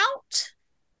moved them out.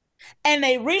 And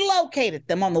they relocated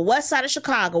them on the west side of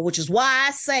Chicago, which is why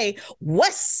I say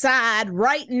west side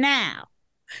right now.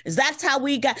 Is that's how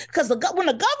we got, because when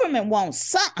the government wants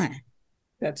something,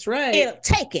 that's right, it'll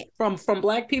take it. From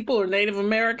Black people or Native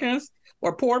Americans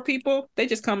or poor people, they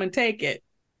just come and take it.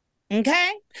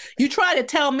 Okay? You try to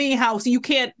tell me how you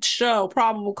can't show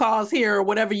probable cause here or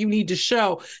whatever you need to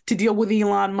show to deal with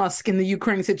Elon Musk in the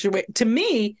Ukraine situation. To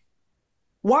me,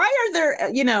 why are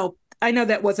there, I know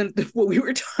that wasn't what we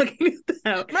were talking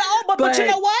about. No, but you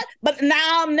know what? But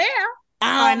now I'm there.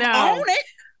 I own it.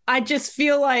 I just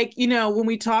feel like, when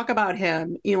we talk about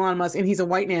him, Elon Musk, and he's a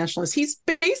white nationalist, he's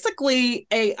basically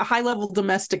a high-level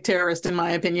domestic terrorist, in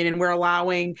my opinion, and we're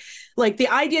allowing, like, the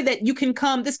idea that you can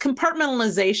this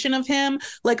compartmentalization of him,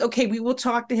 like, okay, we will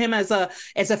talk to him as a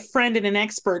friend and an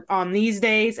expert on these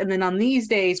days, and then on these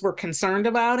days, we're concerned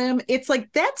about him. It's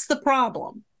like, that's the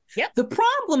problem. Yep. The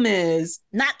problem is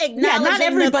not acknowledging not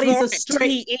everybody's a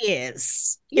straight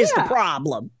is the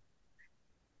problem.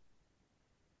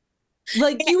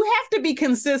 Like, you have to be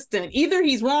consistent. Either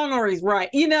he's wrong or he's right,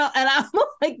 and I'm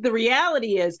like, the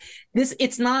reality is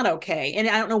it's not okay. And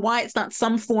I don't know why it's not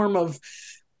some form of,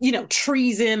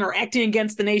 treason or acting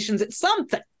against the nations. It's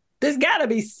something. There's got to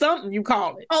be something you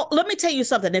call it. Oh, let me tell you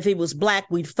something. If he was Black,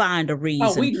 we'd find a reason.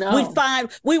 Oh, we know.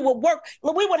 We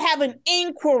would have an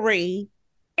inquiry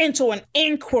into an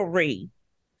inquiry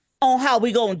on how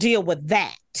we going to deal with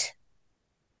that.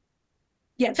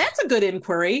 Yeah, that's a good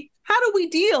inquiry. How do we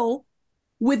deal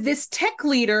with this tech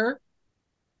leader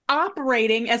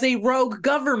operating as a rogue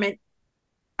government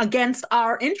against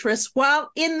our interests while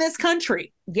in this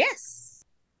country? Yes.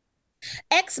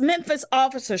 Ex-Memphis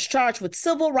officers charged with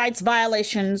civil rights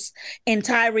violations in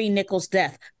Tyree Nichols'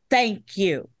 death. Thank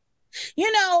you.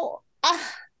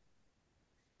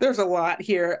 There's a lot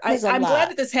here. I'm glad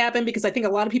that this happened because I think a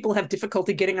lot of people have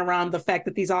difficulty getting around the fact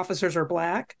that these officers are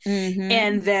Black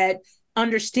and that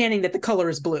understanding that the color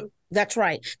is blue. That's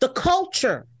right. The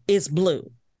culture is blue.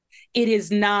 It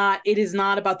is not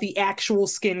about the actual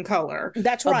skin color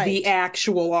That's of right. the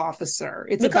actual officer.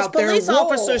 It's because about their police role.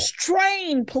 officers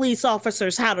train police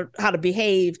officers how to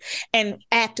behave and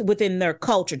act within their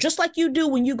culture, just like you do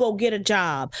when you go get a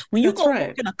job. When you That's go right.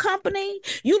 work in a company,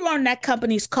 you learn that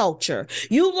company's culture.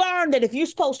 You learn that if you're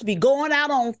supposed to be going out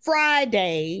on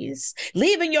Fridays,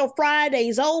 leaving your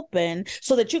Fridays open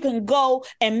so that you can go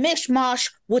and mishmash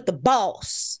with the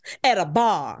boss at a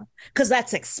bar, because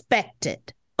that's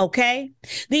expected. Okay,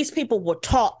 these people were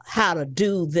taught how to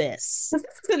do this.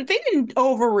 Listen, they didn't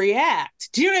overreact.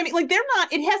 Do you know what I mean? Like, they're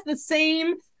not. It has the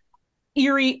same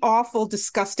eerie, awful,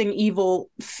 disgusting,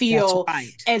 evil feel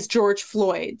as George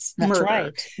Floyd's murder.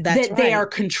 Right. That's that they are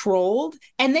controlled,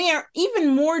 and they are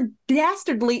even more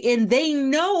dastardly, and they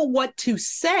know what to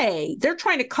say. They're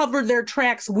trying to cover their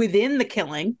tracks within the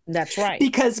killing. That's right.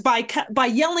 Because by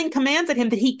yelling commands at him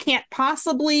that he can't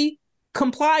possibly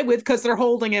comply with because they're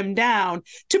holding him down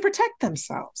to protect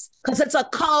themselves. Because it's a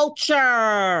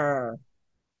culture.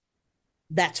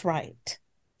 That's right.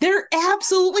 They're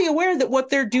absolutely aware that what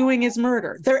they're doing is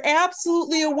murder. They're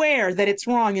absolutely aware that it's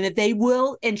wrong and that they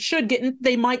will and should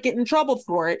they might get in trouble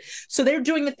for it. So they're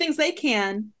doing the things they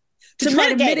can to try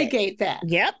to mitigate that.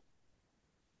 Yep.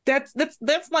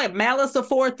 That's like malice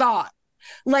aforethought.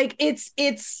 Like it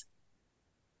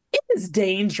is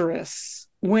dangerous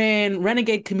when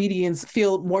renegade comedians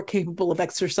feel more capable of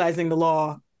exercising the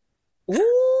law.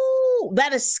 Ooh,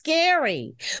 that is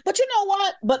scary. But you know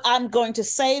what? But I'm going to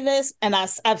say this, and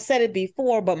I've said it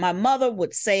before, but my mother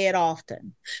would say it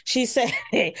often. She said,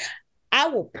 hey, I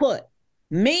will put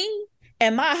me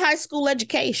and my high school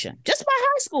education, just my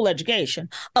high school education,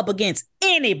 up against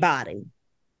anybody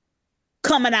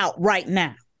coming out right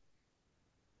now.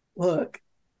 Look,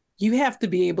 you have to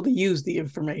be able to use the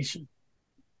information.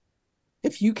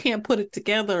 If you can't put it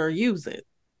together or use it,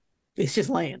 it's just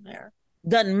laying there.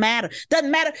 Doesn't matter.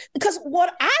 Because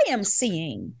what I am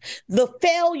seeing, the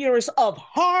failures of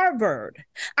Harvard,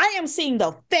 I am seeing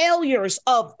the failures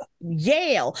of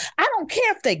Yale. I don't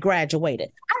care if they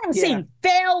graduated. I am seeing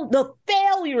the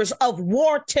failures of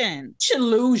Wharton. You should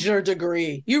lose your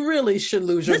degree. You really should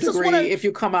lose your degree if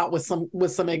you come out with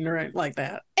some ignorant like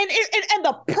that. And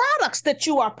the products that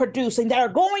you are producing that are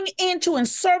going into and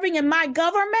serving in my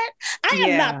government, I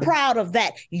am not proud of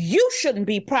that. You shouldn't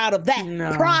be proud of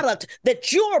that product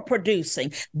that you're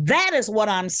producing. That is what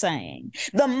I'm saying.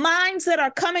 The minds that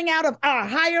are coming out of our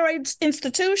higher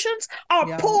institutions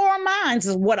are poor minds,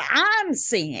 is what I'm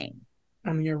seeing.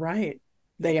 I mean, you're right.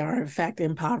 They are, in fact,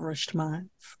 impoverished minds.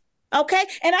 Okay?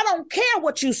 And I don't care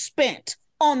what you spent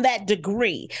on that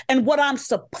degree and what I'm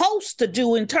supposed to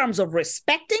do in terms of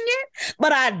respecting it,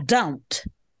 but I don't.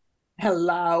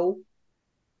 Hello.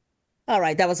 All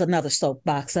right, that was another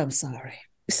soapbox. I'm sorry.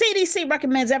 CDC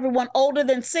recommends everyone older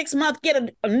than 6 months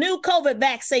get a new COVID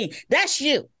vaccine. That's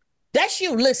you. That's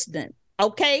you listening.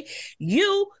 Okay,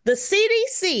 the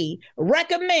CDC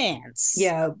recommends.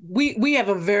 Yeah, we have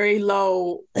a very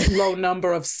low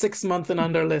number of 6 month and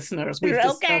under listeners. We've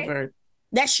discovered.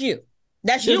 That's you.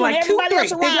 That's you like and everybody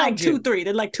else around you.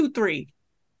 They're like 2-3.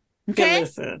 Okay,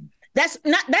 listen. That's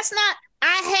not.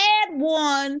 I had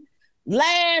one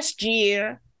last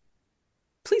year.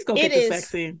 Please go get this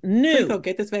vaccine. Please go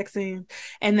get this vaccine.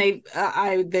 And they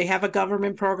have a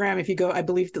government program. If you go, I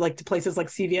believe, to places like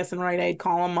CVS and Rite Aid,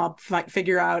 call them up,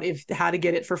 figure out how to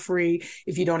get it for free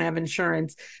if you don't have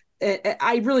insurance.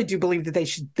 I really do believe that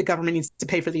the government needs to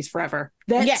pay for these forever.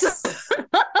 Yes. And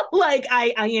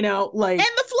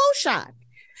the flu shot.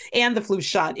 And the flu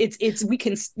shot.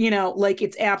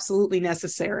 It's absolutely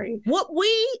necessary. What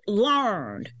we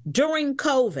learned during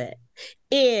COVID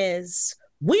is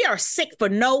we are sick for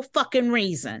no fucking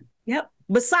reason. Yep.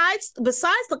 Besides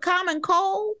the common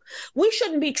cold, we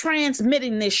shouldn't be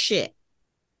transmitting this shit.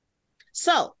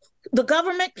 So the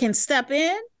government can step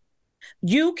in.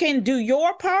 You can do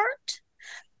your part.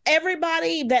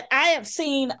 Everybody that I have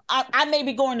seen, I may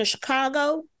be going to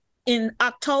Chicago in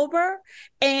October,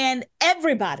 and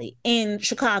everybody in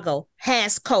Chicago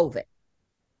has COVID.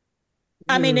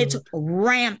 I mean, it's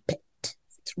rampant.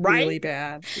 It's really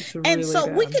bad. And so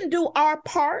we can do our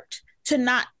part to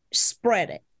not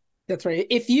spread it. That's right.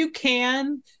 If you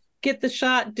can get the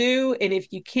shot, do. And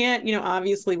if you can't,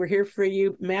 obviously we're here for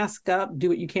you. Mask up, do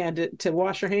what you can to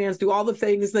wash your hands, do all the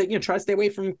things that, try to stay away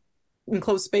from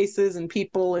enclosed spaces and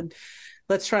people. And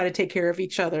let's try to take care of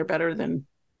each other better than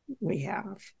we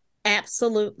have.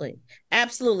 Absolutely.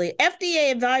 Absolutely.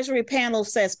 FDA advisory panel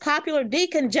says popular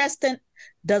decongestant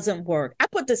doesn't work. I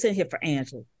put this in here for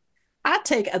Angela.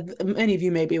 Many of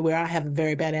you may be aware, I have a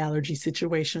very bad allergy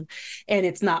situation and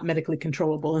it's not medically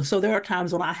controllable. And so there are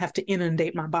times when I have to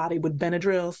inundate my body with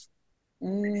Benadryls.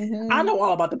 I know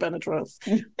all about the Benadryls.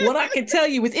 What I can tell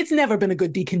you is it's never been a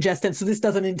good decongestant, so this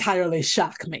doesn't entirely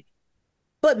shock me.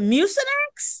 But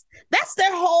Mucinex, that's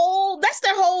their whole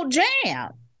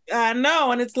jam. I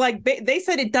know, and it's like they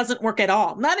said it doesn't work at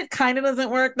all. Not it kind of doesn't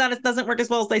work, not it doesn't work as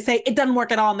well as they say. It doesn't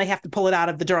work at all, and they have to pull it out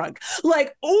of the drug.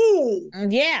 Like, ooh,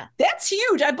 yeah, that's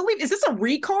huge. I believe, is this a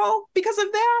recall because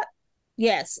of that?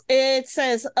 Yes, it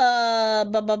says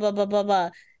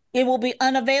it will be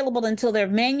unavailable until their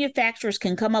manufacturers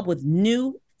can come up with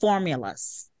new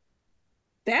formulas.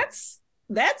 That's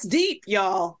deep,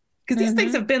 y'all. Because these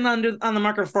things have been on the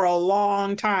market for a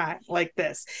long time like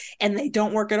this, and they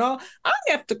don't work at all. I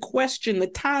have to question the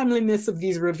timeliness of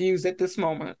these reviews at this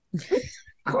moment.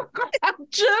 I'm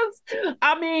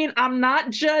not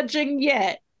judging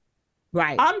yet.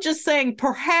 Right. I'm just saying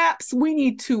perhaps we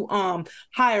need to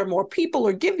hire more people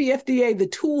or give the FDA the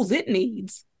tools it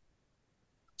needs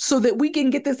so that we can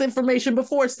get this information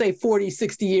before, say, 40,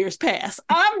 60 years pass.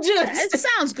 It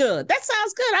sounds good. That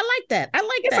sounds good. I like that.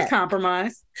 It's a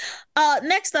compromise.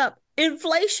 Next up,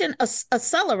 inflation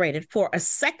accelerated for a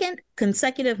second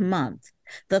consecutive month,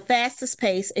 the fastest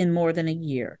pace in more than a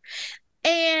year.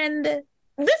 And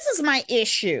this is my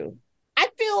issue. I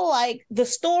feel like the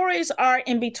stories are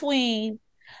in between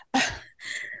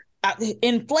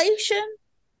inflation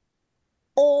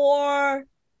or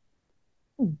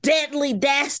deadly,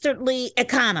 dastardly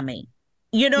economy.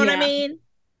 You know what I mean?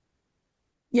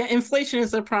 Yeah, inflation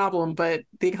is a problem, but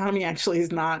the economy actually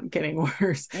is not getting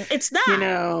worse. It's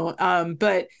not.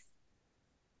 But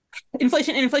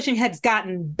inflation had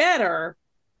gotten better,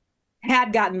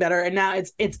 and now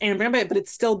it's but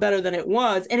it's still better than it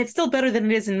was, and it's still better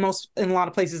than it is in a lot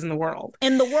of places in the world.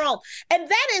 And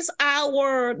that is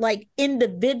our like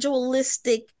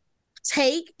individualistic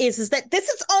take is that this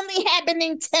is only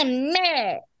happening to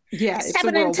me. Yeah, it's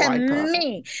happening to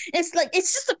me. It's like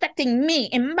it's just affecting me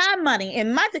and my money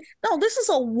and no, this is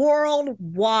a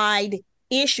worldwide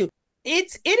issue.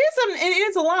 It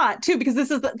is a lot too, because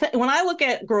this is when I look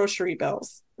at grocery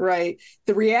bills, right?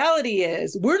 The reality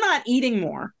is we're not eating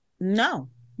more. No.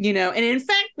 And in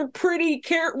fact, we're pretty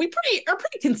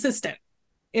consistent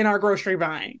in our grocery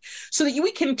buying so that we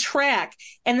can track.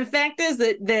 And the fact is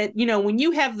that when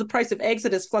you have the price of eggs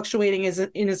that is fluctuating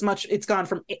in as much, it's gone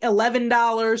from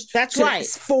 $11 that's to right,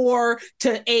 $4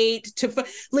 to $8 to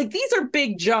like these are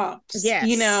big jumps. Yes.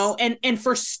 And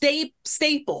for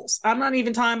staples, I'm not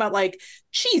even talking about like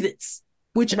Cheez-Its,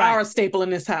 which are a staple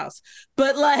in this house,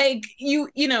 but like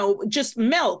just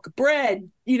milk, bread,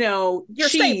 your cheese,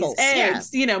 staples,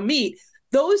 eggs, meat.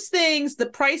 Those things, the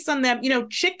price on them,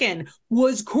 chicken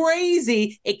was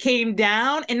crazy. It came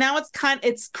down and now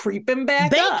it's creeping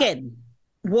back up. Bacon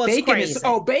was crazy.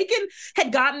 Bacon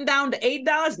had gotten down to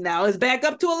 $8. Now it's back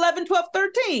up to 11, 12,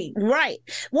 13. Right.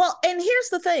 Well, and here's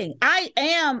the thing.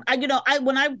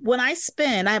 When I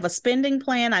spend, I have a spending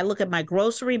plan. I look at my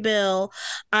grocery bill.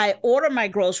 I order my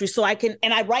groceries so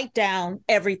and I write down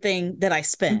everything that I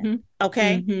spend. Mm-hmm.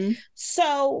 Okay. Mm-hmm.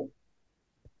 So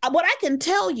what I can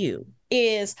tell you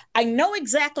is I know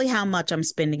exactly how much I'm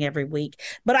spending every week,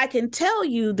 but I can tell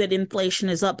you that inflation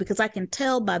is up because I can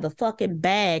tell by the fucking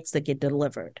bags that get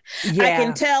delivered. Yeah. I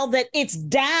can tell that it's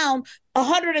down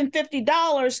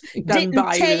 $150. Didn't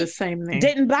buy you the same thing.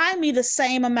 Didn't buy me the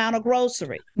same amount of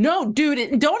grocery. No,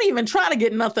 dude, don't even try to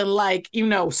get nothing like,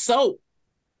 soap.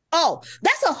 Oh,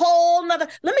 that's a whole nother.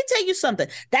 Let me tell you something.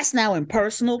 That's now in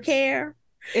personal care.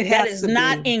 That is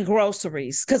not in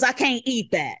groceries because I can't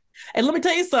eat that. And let me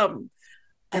tell you something.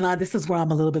 And this is where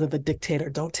I'm a little bit of a dictator.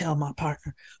 Don't tell my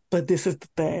partner, but this is the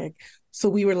thing. So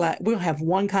we were like, we'll have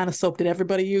one kind of soap that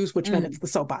everybody use, which meant it's the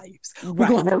soap I use. Right. We're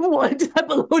going to have one type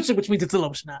of lotion, which means it's the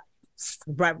lotion I use.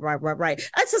 Right.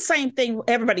 That's the same thing.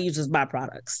 Everybody uses my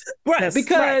products. Right.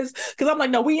 Because I'm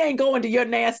like, no, we ain't going to your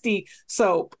nasty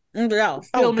soap. No.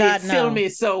 Fill me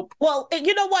soap. Well,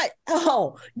 you know what?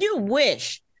 Oh, you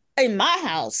wish in my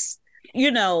house, we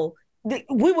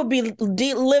would be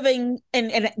living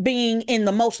and being in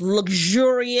the most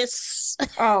luxurious.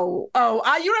 You don't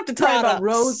have to talk about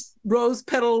rose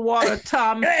petal water,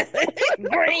 Tom.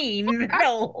 Green.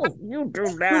 No, you do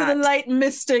not. With a light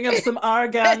misting of some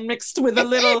argan mixed with a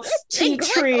little tea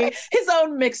tree. His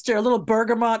own mixture, a little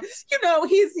bergamot. He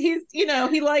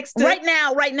likes to. Right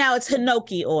now, it's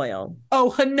hinoki oil.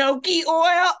 Oh, hinoki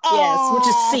oil. Yes, which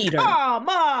is cedar. Come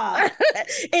on.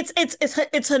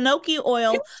 it's hinoki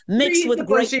oil mixed with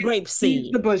grape seed.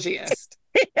 He's the bougiest.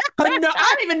 I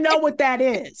don't even know what that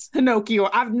is. Hinoki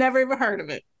oil. I've never even heard of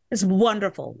it. It's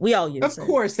wonderful. We all use it. Of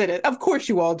course it is. Of course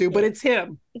you all do, but it's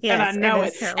him. Yes, and I know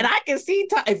it. And I can see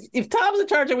if Tom's in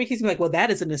charge of week, he's like, well,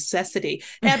 that is a necessity.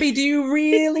 Abby, do you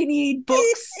really need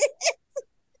books?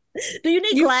 Do you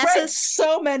need You've read glasses?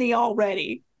 so many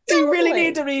already. Totally. You really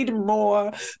need to read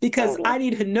more because Totally. I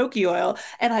need Hinoki oil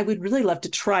and I would really love to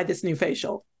try this new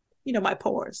facial. My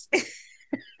pores.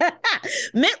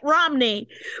 Mitt Romney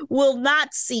will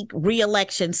not seek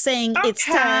re-election, saying it's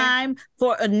time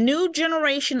for a new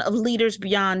generation of leaders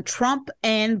beyond Trump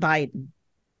and Biden.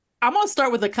 I'm going to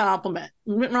start with a compliment.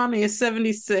 Mitt Romney is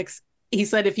 76. He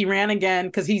said if he ran again,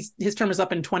 because his term is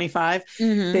up in 25,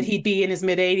 that he'd be in his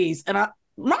mid-80s. And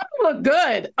Romney looked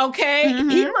good, okay?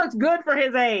 He looks good for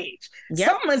his age. Yep.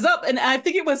 Something is up. And I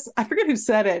think it was, I forget who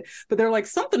said it, but they're like,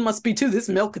 something must be to this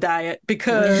milk diet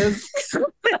because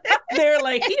they're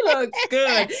like, he looks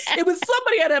good. It was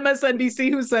somebody at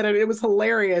MSNBC who said it. It was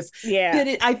hilarious.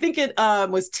 Yeah. I think it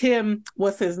was Tim,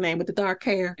 what's his name, with the dark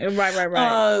hair. Right.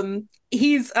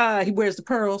 He wears the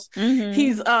pearls.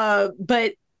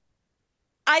 But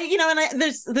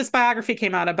there's this biography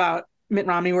came out about Mitt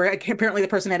Romney where apparently the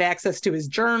person had access to his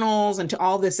journals and to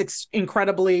all this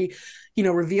incredibly,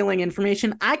 revealing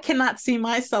information. I cannot see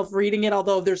myself reading it,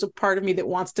 although there's a part of me that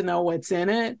wants to know what's in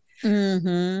it.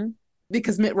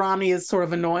 Because Mitt Romney is sort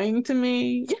of annoying to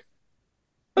me.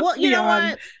 Well, you know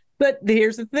what? But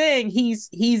here's the thing. He's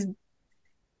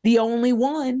the only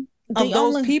one of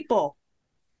those people.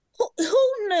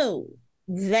 Who knew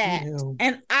that?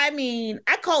 And I mean,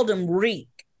 I called him Reek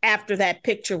after that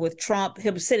picture with Trump,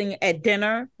 him sitting at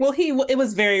dinner. Well, it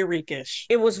was very Reekish.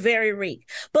 It was very Reek.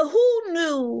 But who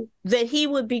knew that he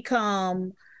would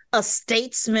become a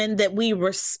statesman that we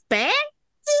respect?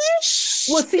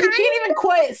 Well, see, you can't even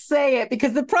quite say it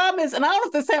because the problem is, and I don't know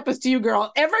if this happens to you,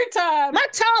 girl, every time my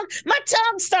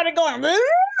tongue started going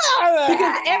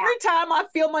because every time I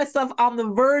feel myself on the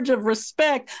verge of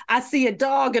respect, I see a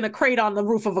dog in a crate on the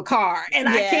roof of a car, and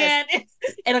I can't,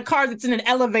 and a car that's in an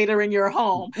elevator in your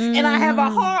home, and I have a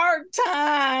hard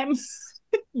time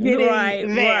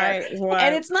getting there. Right.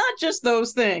 And it's not just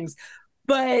those things,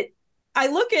 but I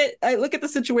look at the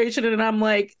situation and I'm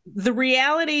like, the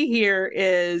reality here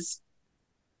is.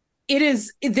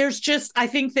 There's just, I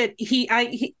think that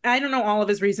I don't know all of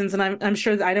his reasons, and I'm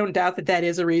sure, I don't doubt that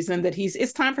is a reason that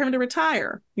it's time for him to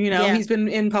retire. He's been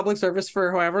in public service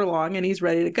for however long and he's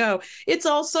ready to go. It's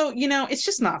also, it's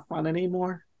just not fun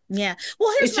anymore. Yeah.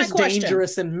 Well, here's my question. It's just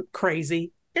dangerous and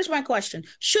crazy. Here's my question.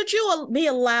 Should you be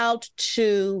allowed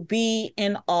to be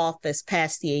in office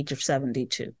past the age of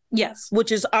 72? Yes.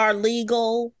 Which is our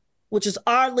legal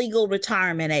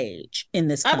retirement age in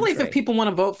this country. I believe if people want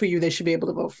to vote for you, they should be able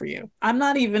to vote for you. I'm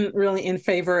not even really in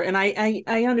favor, and I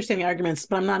understand the arguments,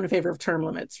 but I'm not in favor of term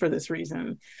limits for this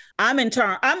reason. I'm in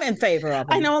favor of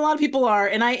them. I know a lot of people are,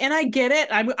 and I get it.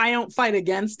 I don't fight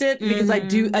against it because I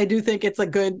do think it's a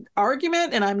good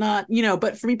argument, and I'm not,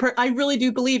 but for me, I really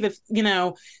do believe if,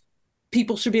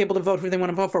 people should be able to vote who they want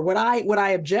to vote for. What I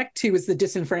object to is the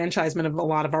disenfranchisement of a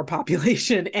lot of our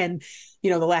population and,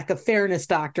 the lack of fairness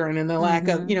doctrine and the lack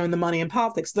of, in the money in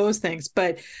politics, those things.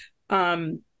 But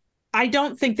I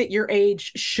don't think that your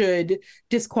age should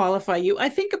disqualify you. I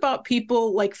think about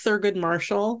people like Thurgood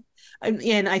Marshall,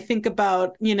 and I think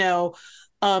about,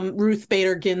 Ruth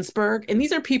Bader Ginsburg. And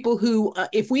these are people who,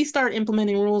 if we start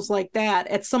implementing rules like that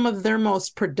at some of their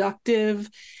most productive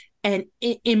and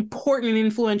important and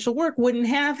influential work wouldn't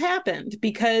have happened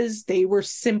because they were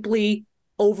simply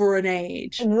over an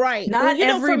age. Right. Not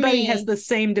everybody has the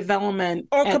same development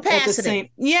or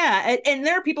capacity. And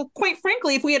there are people, quite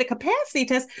frankly, if we had a capacity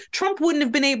test, Trump wouldn't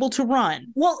have been able to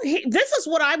run. Well,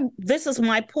 this is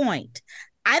my point.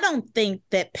 I don't think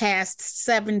that past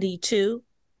 72,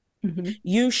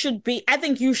 I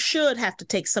think you should have to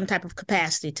take some type of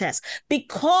capacity test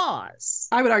because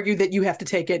I would argue that you have to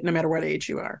take it no matter what age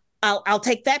you are. I'll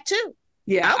take that too.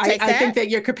 Yeah, I think that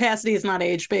your capacity is not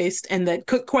age-based and that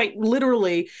quite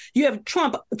literally you have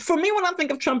Trump. For me, when I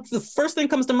think of Trump, the first thing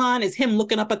comes to mind is him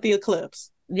looking up at the eclipse.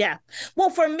 Yeah.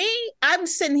 Well, for me, I'm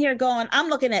sitting here I'm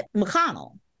looking at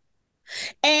McConnell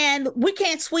and we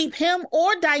can't sweep him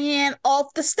or Diane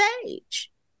off the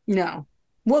stage. No.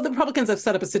 Well, the Republicans have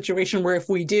set up a situation where if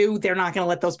we do, they're not going to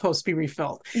let those posts be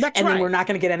refilled. That's right. Then we're not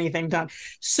going to get anything done.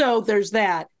 So there's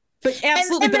that. But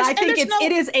absolutely, but I think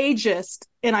it is ageist,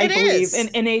 and I believe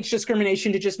in age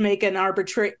discrimination to just make an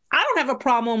arbitrary. I don't have a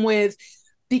problem with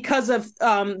because of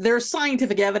there's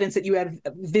scientific evidence that you have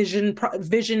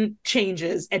vision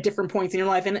changes at different points in your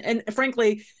life, and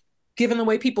frankly, given the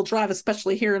way people drive,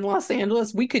 especially here in Los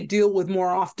Angeles, we could deal with more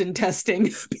often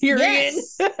testing. Period.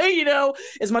 Yes.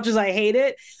 As much as I hate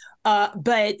it.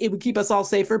 But it would keep us all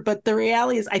safer. But the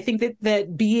reality is, I think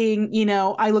that being,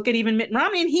 I look at even Mitt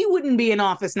Romney and he wouldn't be in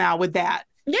office now with that.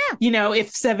 Yeah. If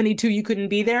 72, you couldn't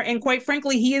be there. And quite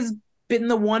frankly, he has been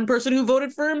the one person who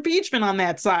voted for impeachment on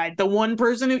that side. The one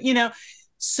person who,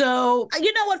 So,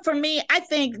 you know what, for me, I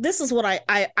think this is what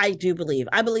I do believe.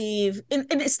 I believe and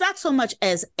it's not so much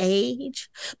as age,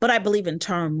 but I believe in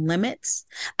term limits.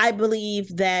 I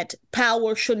believe that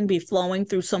power shouldn't be flowing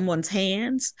through someone's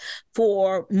hands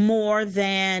for more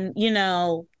than,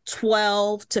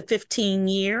 12 to 15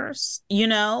 years,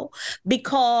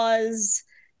 because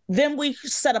then we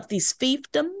set up these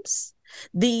fiefdoms,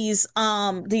 these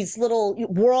little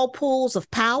whirlpools of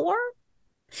power.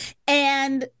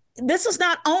 And this is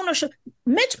not ownership.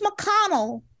 Mitch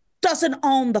McConnell doesn't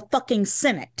own the fucking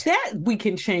Senate. That we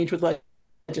can change with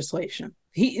legislation.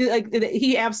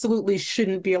 He absolutely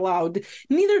shouldn't be allowed.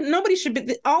 Nobody should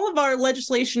be. All of our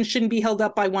legislation shouldn't be held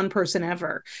up by one person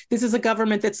ever. This is a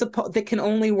government that can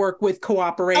only work with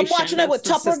cooperation. I'm watching it with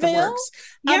Tupperville.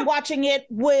 I'm watching it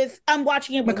with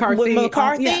McCarthy.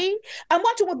 McCarthy. Yeah. I'm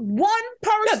watching it with one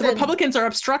person. Yeah, the Republicans are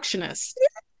obstructionists.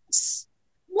 Yes.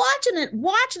 Watching it.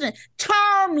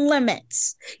 Term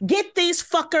limits. Get these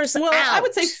fuckers out. I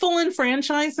would say full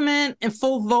enfranchisement and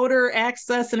full voter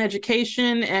access and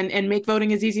education and make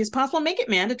voting as easy as possible. Make it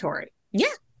mandatory. Yeah,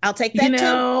 I'll take that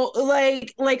too.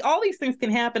 Like all these things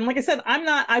can happen. Like I said,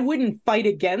 I wouldn't fight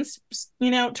against,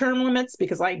 term limits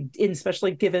because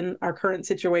especially given our current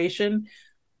situation.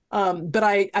 But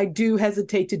I do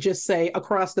hesitate to just say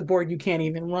across the board, you can't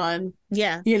even run.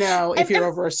 Yeah. If you're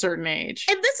over a certain age.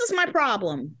 And this is my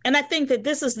problem. And I think that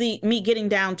this is me getting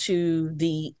down to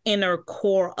the inner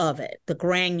core of it, the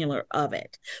granular of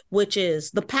it, which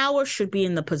is the power should be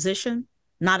in the position,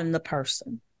 not in the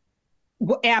person.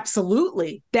 Well,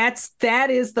 absolutely. That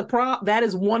is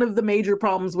one of the major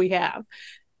problems we have,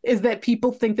 is that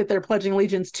people think that they're pledging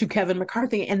allegiance to Kevin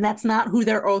McCarthy, and that's not who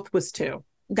their oath was to.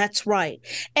 That's right.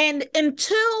 And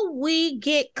until we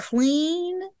get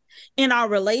clean in our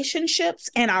relationships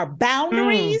and our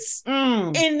boundaries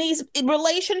in these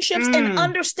relationships and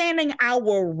understanding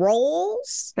our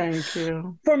roles. Thank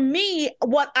you. For me,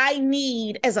 what I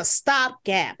need as a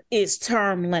stopgap is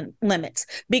term limits.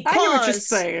 Because, I hear what you're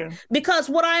saying. Because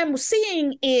what I'm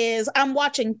seeing is I'm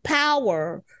watching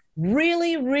power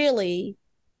really, really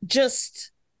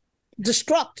just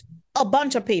destruct a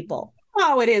bunch of people.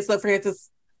 Oh, it is. Let's forget this.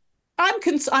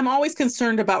 I'm always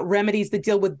concerned about remedies that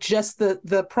deal with just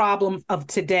the problem of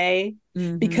today,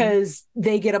 because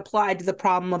they get applied to the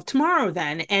problem of tomorrow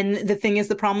then. And the thing is,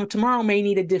 the problem of tomorrow may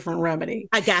need a different remedy.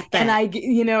 I got that. And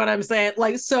you know what I'm saying?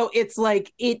 So it's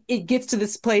like, it gets to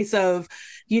this place of,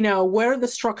 what are the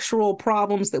structural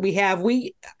problems that we have?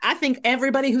 I think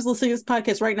everybody who's listening to this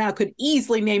podcast right now could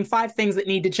easily name 5 things that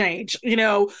need to change,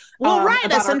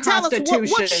 write us and tell us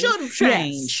what should change.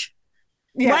 Yes.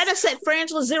 Yes. Write us at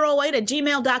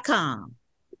frangela08@gmail.com.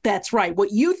 That's right.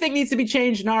 What you think needs to be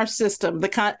changed in our system,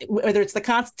 whether it's the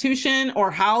Constitution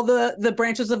or how the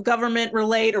branches of government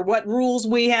relate, or what rules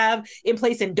we have in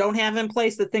place and don't have in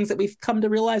place, the things that we've come to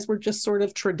realize were just sort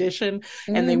of tradition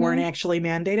and they weren't actually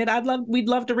mandated. We'd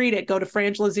love to read it. Go to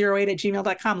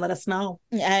frangela08@gmail.com. Let us know.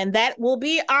 And that will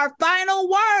be our final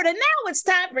word. And now it's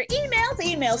time for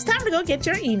emails. Time to go get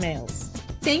your emails.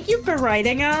 Thank you for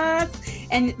writing us.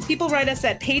 And people write us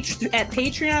at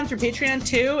Patreon through Patreon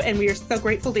too, and we are so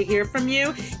grateful to hear from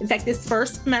you. In fact, this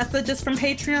first message is from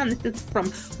Patreon. This is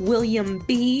from William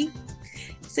B. He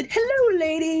said, "Hello,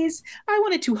 ladies. I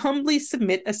wanted to humbly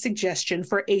submit a suggestion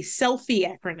for a selfie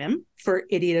acronym for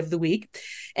Idiot of the Week."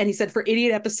 And he said, for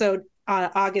Idiot episode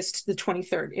August the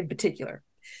 23rd in particular.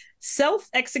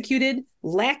 Self-executed,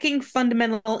 lacking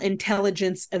fundamental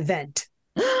intelligence event.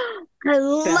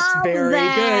 That's very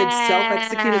good.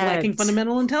 Self-executed, lacking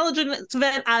fundamental intelligence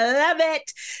event. I love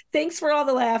it. Thanks for all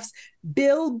the laughs.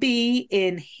 Bill B.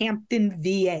 in Hampton,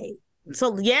 VA.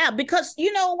 So, yeah, because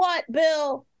you know what,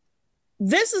 Bill?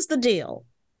 This is the deal.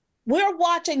 We're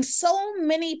watching so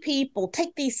many people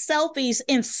take these selfies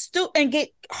and get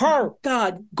hurt. Oh,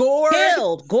 God, gored,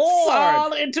 killed,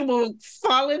 fall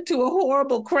into a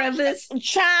horrible crevice.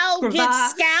 Child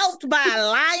gets scalped by a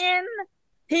lion.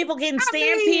 People getting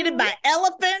stampeded by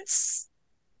elephants.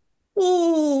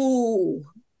 Ooh.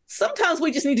 Sometimes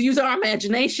we just need to use our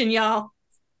imagination, y'all.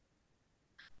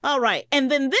 All right. And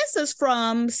then this is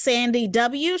from Sandy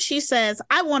W. She says,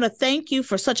 "I want to thank you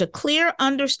for such a clear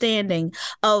understanding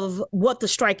of what the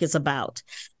strike is about.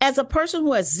 As a person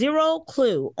who has zero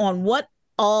clue on what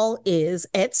all is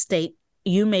at stake,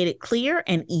 you made it clear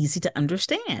and easy to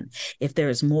understand. If there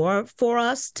is more for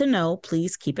us to know,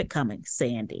 please keep it coming.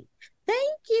 Sandy."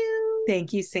 Thank you.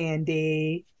 Thank you,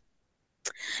 Sandy.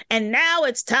 And now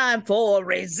it's time for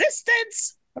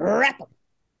Resistance Wrap-Up.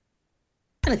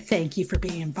 I want to thank you for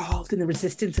being involved in the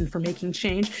resistance and for making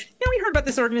change. We heard about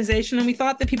this organization and we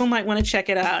thought that people might want to check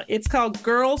it out. It's called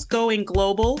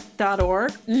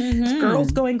girlsgoingglobal.org. It's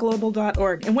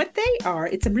girlsgoingglobal.org. And what they are,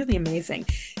 it's really amazing.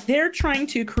 They're trying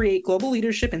to create global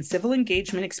leadership and civil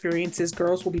engagement experiences.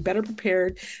 Girls will be better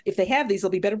prepared. If they have these, they'll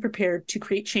be better prepared to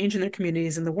create change in their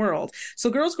communities in the world.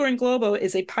 So Girls Going Global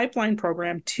is a pipeline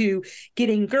program to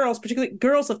getting girls, particularly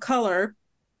girls of color,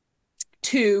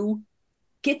 to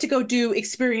get to go do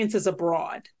experiences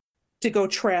abroad, to go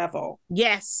travel.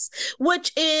 Yes,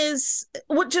 which is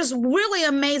really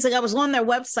amazing. I was on their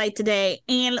website today,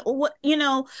 and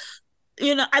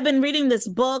I've been reading this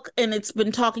book, and it's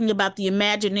been talking about the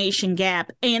imagination gap.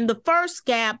 And the first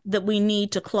gap that we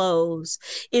need to close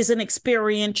is an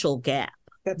experiential gap.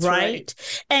 That's right.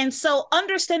 And so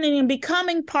understanding and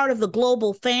becoming part of the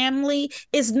global family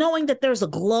is knowing that there's a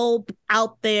globe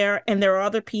out there and there are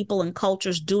other people and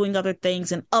cultures doing other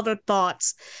things and other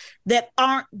thoughts that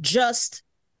aren't just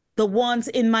the ones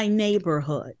in my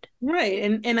neighborhood.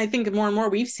 Right. And I think more and more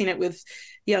we've seen it with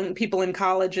young people in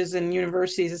colleges and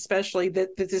universities, especially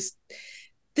that this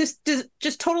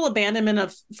just total abandonment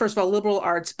of, first of all, liberal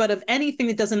arts, but of anything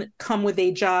that doesn't come with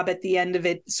a job at the end of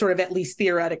it, sort of at least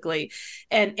theoretically,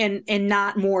 and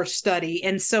not more study.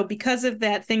 And so because of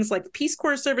that, things like Peace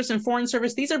Corps service and Foreign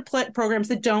Service, these are programs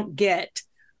that don't get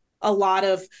a lot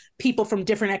of people from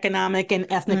different economic and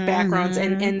ethnic backgrounds,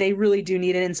 and they really do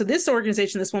need it. And so this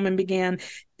organization, this woman began,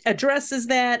 addresses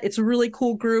that. It's a really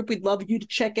cool group. We'd love you to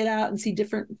check it out and see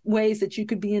different ways that you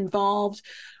could be involved.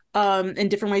 In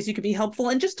different ways you could be helpful,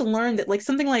 and just to learn that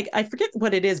something like, I forget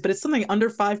what it is, but it's something under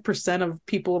 5% of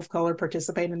people of color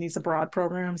participate in these abroad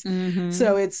programs.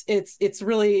 So it's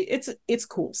really it's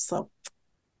cool. So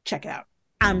check it out.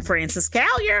 I'm Frances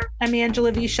Callier. I'm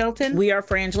Angela V. Shelton. We are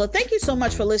Frangela. Thank you so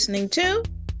much for listening to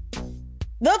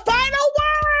The Final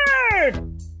Word.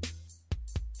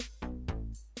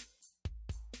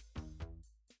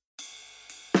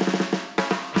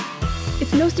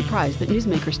 It's no surprise that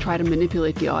newsmakers try to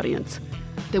manipulate the audience.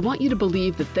 They want you to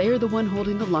believe that they are the one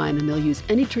holding the line and they'll use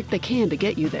any trick they can to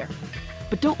get you there.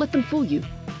 But don't let them fool you.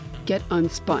 Get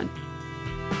unspun.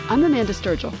 I'm Amanda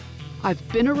Sturgill. I've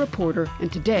been a reporter,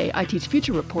 and today I teach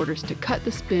future reporters to cut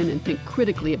the spin and think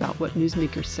critically about what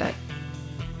newsmakers say.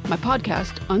 My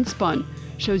podcast, Unspun,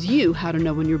 shows you how to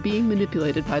know when you're being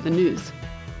manipulated by the news.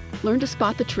 Learn to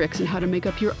spot the tricks and how to make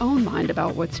up your own mind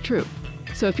about what's true.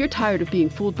 So if you're tired of being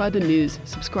fooled by the news,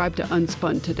 subscribe to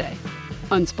Unspun today.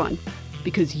 Unspun,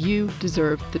 because you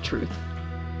deserve the truth.